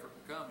the effort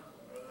to come.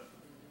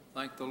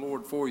 Thank the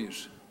Lord for you.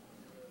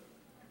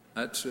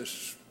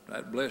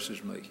 That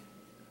blesses me.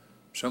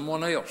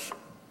 Someone else.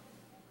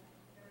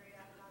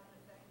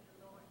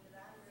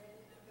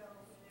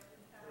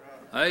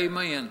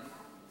 Amen.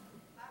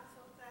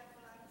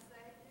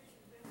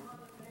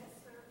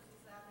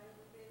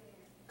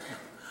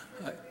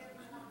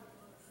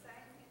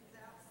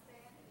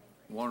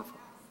 Wonderful.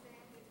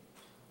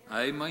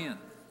 Amen.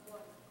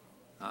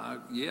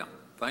 Yeah.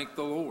 Thank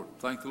the Lord.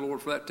 Thank the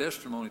Lord for that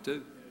testimony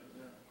too.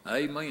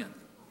 Amen.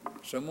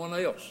 Someone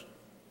else.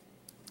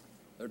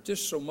 There's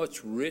just so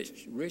much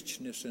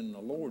richness in the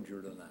Lord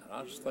here tonight.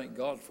 I just thank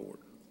God for it.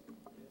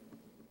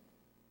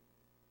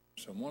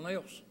 Someone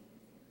else.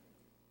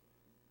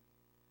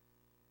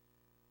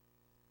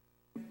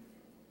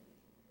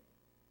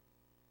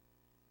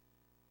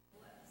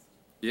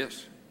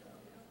 Yes.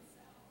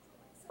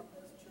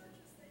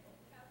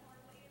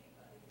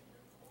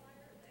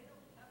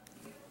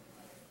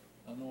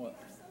 I know it.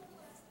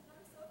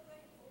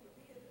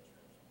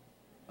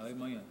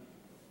 Amen.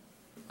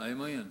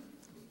 Amen.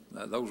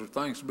 Now, those are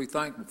things to be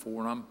thankful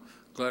for, and I'm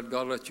glad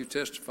God let you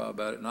testify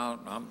about it. And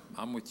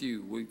I'm with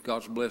you.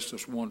 God's blessed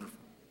us wonderful.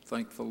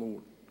 Thank the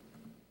Lord.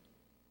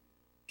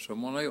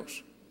 Someone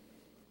else.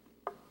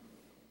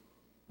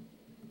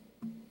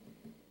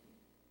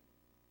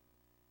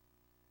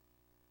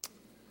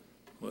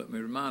 Let me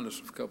remind us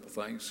of a couple of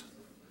things.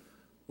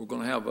 We're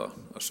going to have an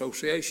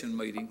association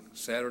meeting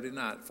Saturday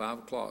night at 5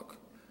 o'clock.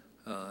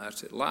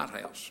 That's at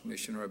Lighthouse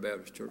Missionary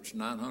Baptist Church,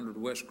 900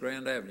 West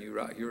Grand Avenue,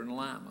 right here in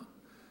Lima.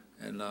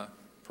 And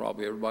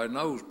probably everybody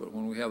knows, but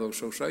when we have those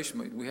association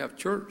meetings, we have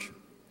church.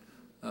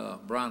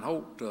 Brian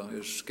Holt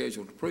is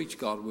scheduled to preach,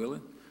 God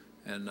willing.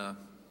 And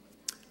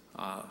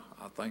I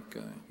think,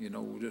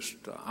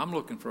 I'm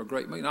looking for a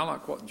great meeting. I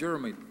like what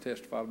Jeremy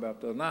testified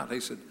about the other night. He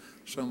said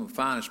some of the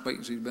finest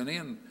meetings he's been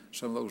in,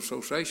 some of those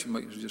association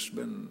meetings just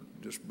been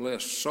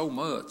blessed so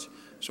much.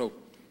 So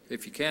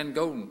if you can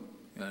go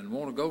and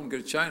want to go and get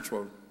a chance,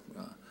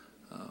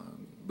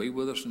 be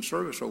with us in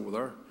service over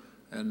there.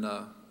 And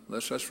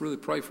let's really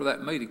pray for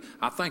that meeting.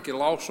 I think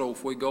it'll also,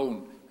 if we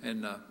go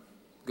and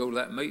go to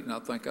that meeting, I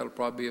think that'll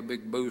probably be a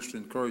big boost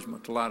and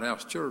encouragement to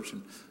Lighthouse Church.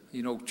 And,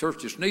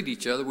 churches need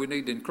each other. We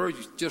need to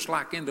encourage, just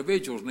like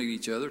individuals need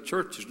each other,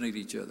 churches need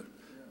each other.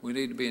 We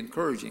need to be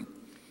encouraging.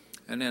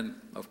 And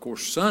then, of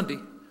course, Sunday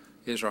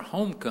is our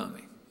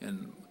homecoming.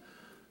 And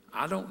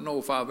I don't know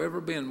if I've ever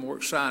been more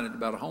excited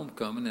about a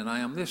homecoming than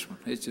I am this one.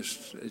 It's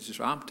just,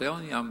 I'm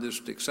telling you, I'm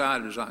just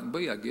excited as I can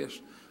be, I guess.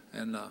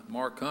 And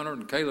Mark Hunter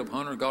and Caleb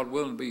Hunter, God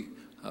willing, be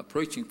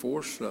preaching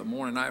for us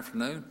morning and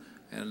afternoon.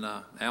 And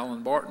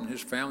Alan Barton and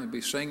his family be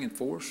singing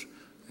for us.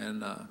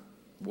 And,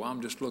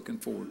 I'm just looking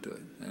forward to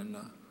it. And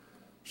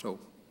so,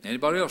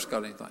 anybody else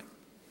got anything?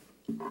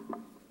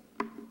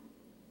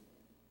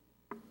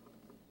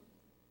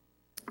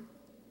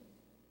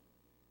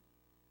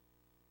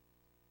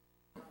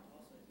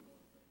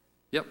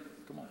 Yep,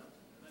 come on.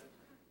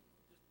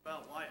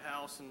 About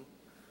Lighthouse, and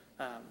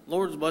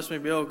Lord's blessed me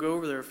to be able to go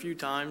over there a few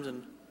times,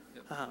 and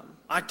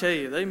I tell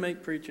you, they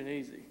make preaching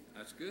easy.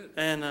 That's good.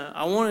 And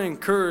I want to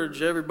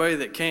encourage everybody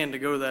that can to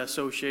go to that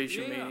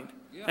association meeting.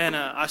 Yeah. And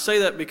I say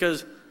that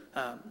because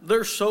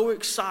they're so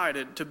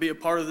excited to be a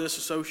part of this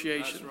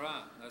association. That's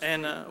right.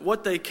 And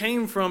what they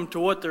came from to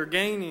what they're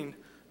gaining,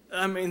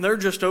 I mean, they're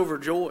just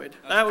overjoyed.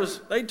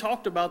 They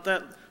talked about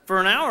that for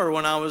an hour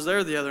when I was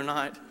there the other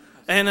night.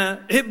 And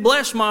it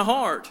blessed my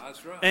heart.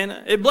 That's right. And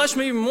it blessed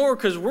me even more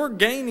because we're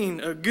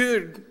gaining a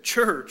good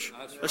church,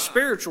 a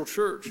spiritual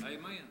church. Amen.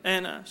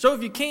 And so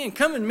if you can,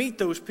 come and meet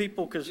those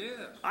people, because yes.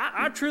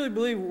 I truly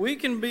believe we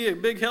can be a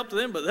big help to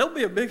them, but they'll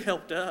be a big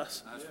help to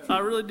us. I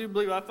really do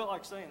believe. I felt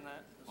like saying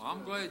that. Well,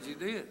 I'm glad you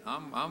did.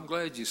 I'm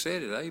glad you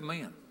said it.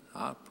 Amen.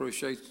 I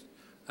appreciate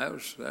that.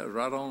 Was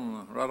right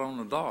on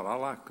the dot. I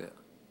like that.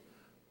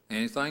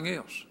 Anything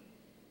else?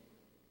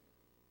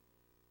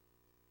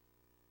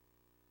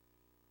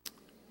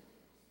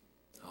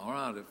 All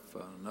right. If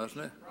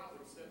nothing else.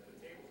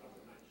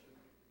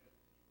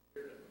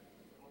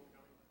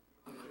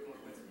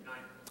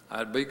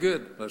 That'd be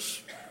good.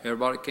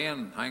 Everybody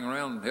can hang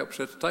around and help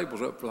set the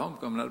tables up for the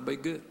homecoming. That'd be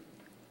good.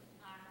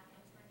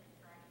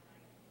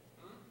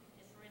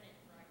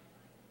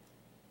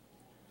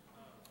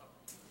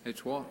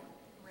 It's what?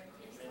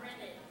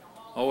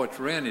 Oh, it's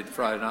rented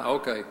Friday night.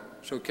 Okay,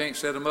 so can't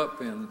set them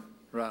up in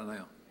right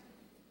now.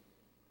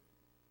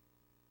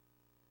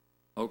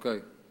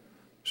 Okay,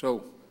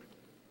 so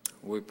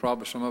we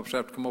probably some of us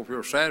have to come over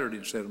here Saturday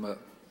and set them up.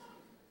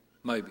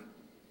 Maybe.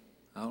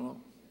 I don't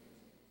know.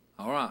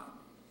 All right.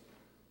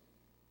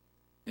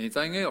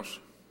 Anything else?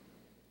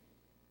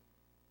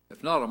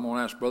 If not, I'm going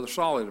to ask Brother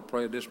Solly to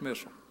pray a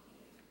dismissal.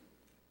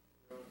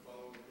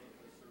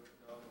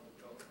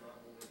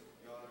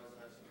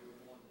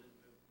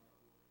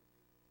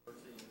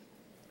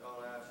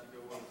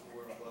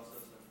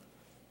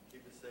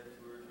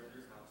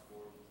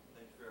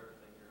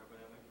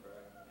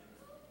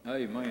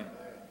 Amen.